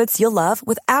high-end goods you'll love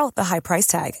without the high price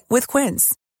tag with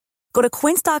Quince. Go to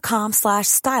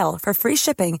quince.com/style for free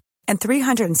shipping and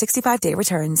 365-day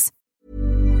returns.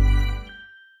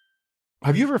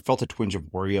 Have you ever felt a twinge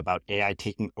of worry about AI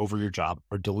taking over your job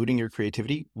or diluting your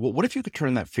creativity? Well, what if you could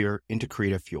turn that fear into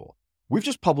creative fuel? We've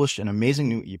just published an amazing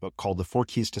new ebook called The 4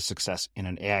 Keys to Success in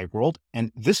an AI World,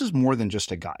 and this is more than just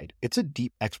a guide. It's a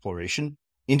deep exploration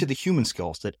into the human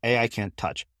skills that AI can't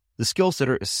touch, the skills that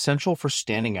are essential for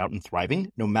standing out and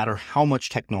thriving, no matter how much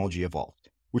technology evolved.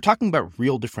 We're talking about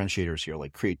real differentiators here,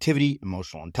 like creativity,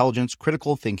 emotional intelligence,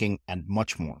 critical thinking, and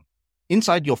much more.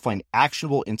 Inside, you'll find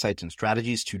actionable insights and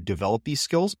strategies to develop these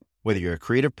skills, whether you're a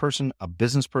creative person, a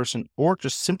business person, or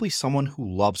just simply someone who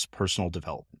loves personal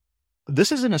development.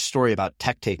 This isn't a story about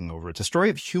tech taking over. It's a story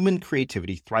of human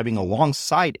creativity thriving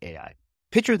alongside AI.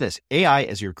 Picture this, AI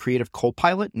as your creative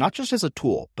co-pilot, not just as a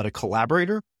tool, but a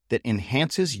collaborator that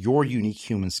enhances your unique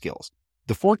human skills.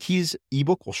 The 4 Keys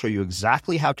ebook will show you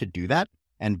exactly how to do that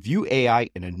and view AI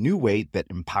in a new way that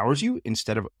empowers you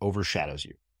instead of overshadows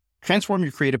you. Transform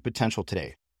your creative potential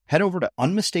today. Head over to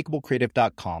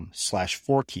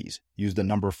unmistakablecreative.com/4keys. Use the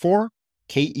number 4,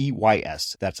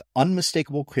 KEYS. That's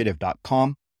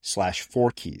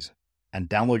unmistakablecreative.com/4keys and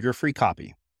download your free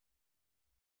copy.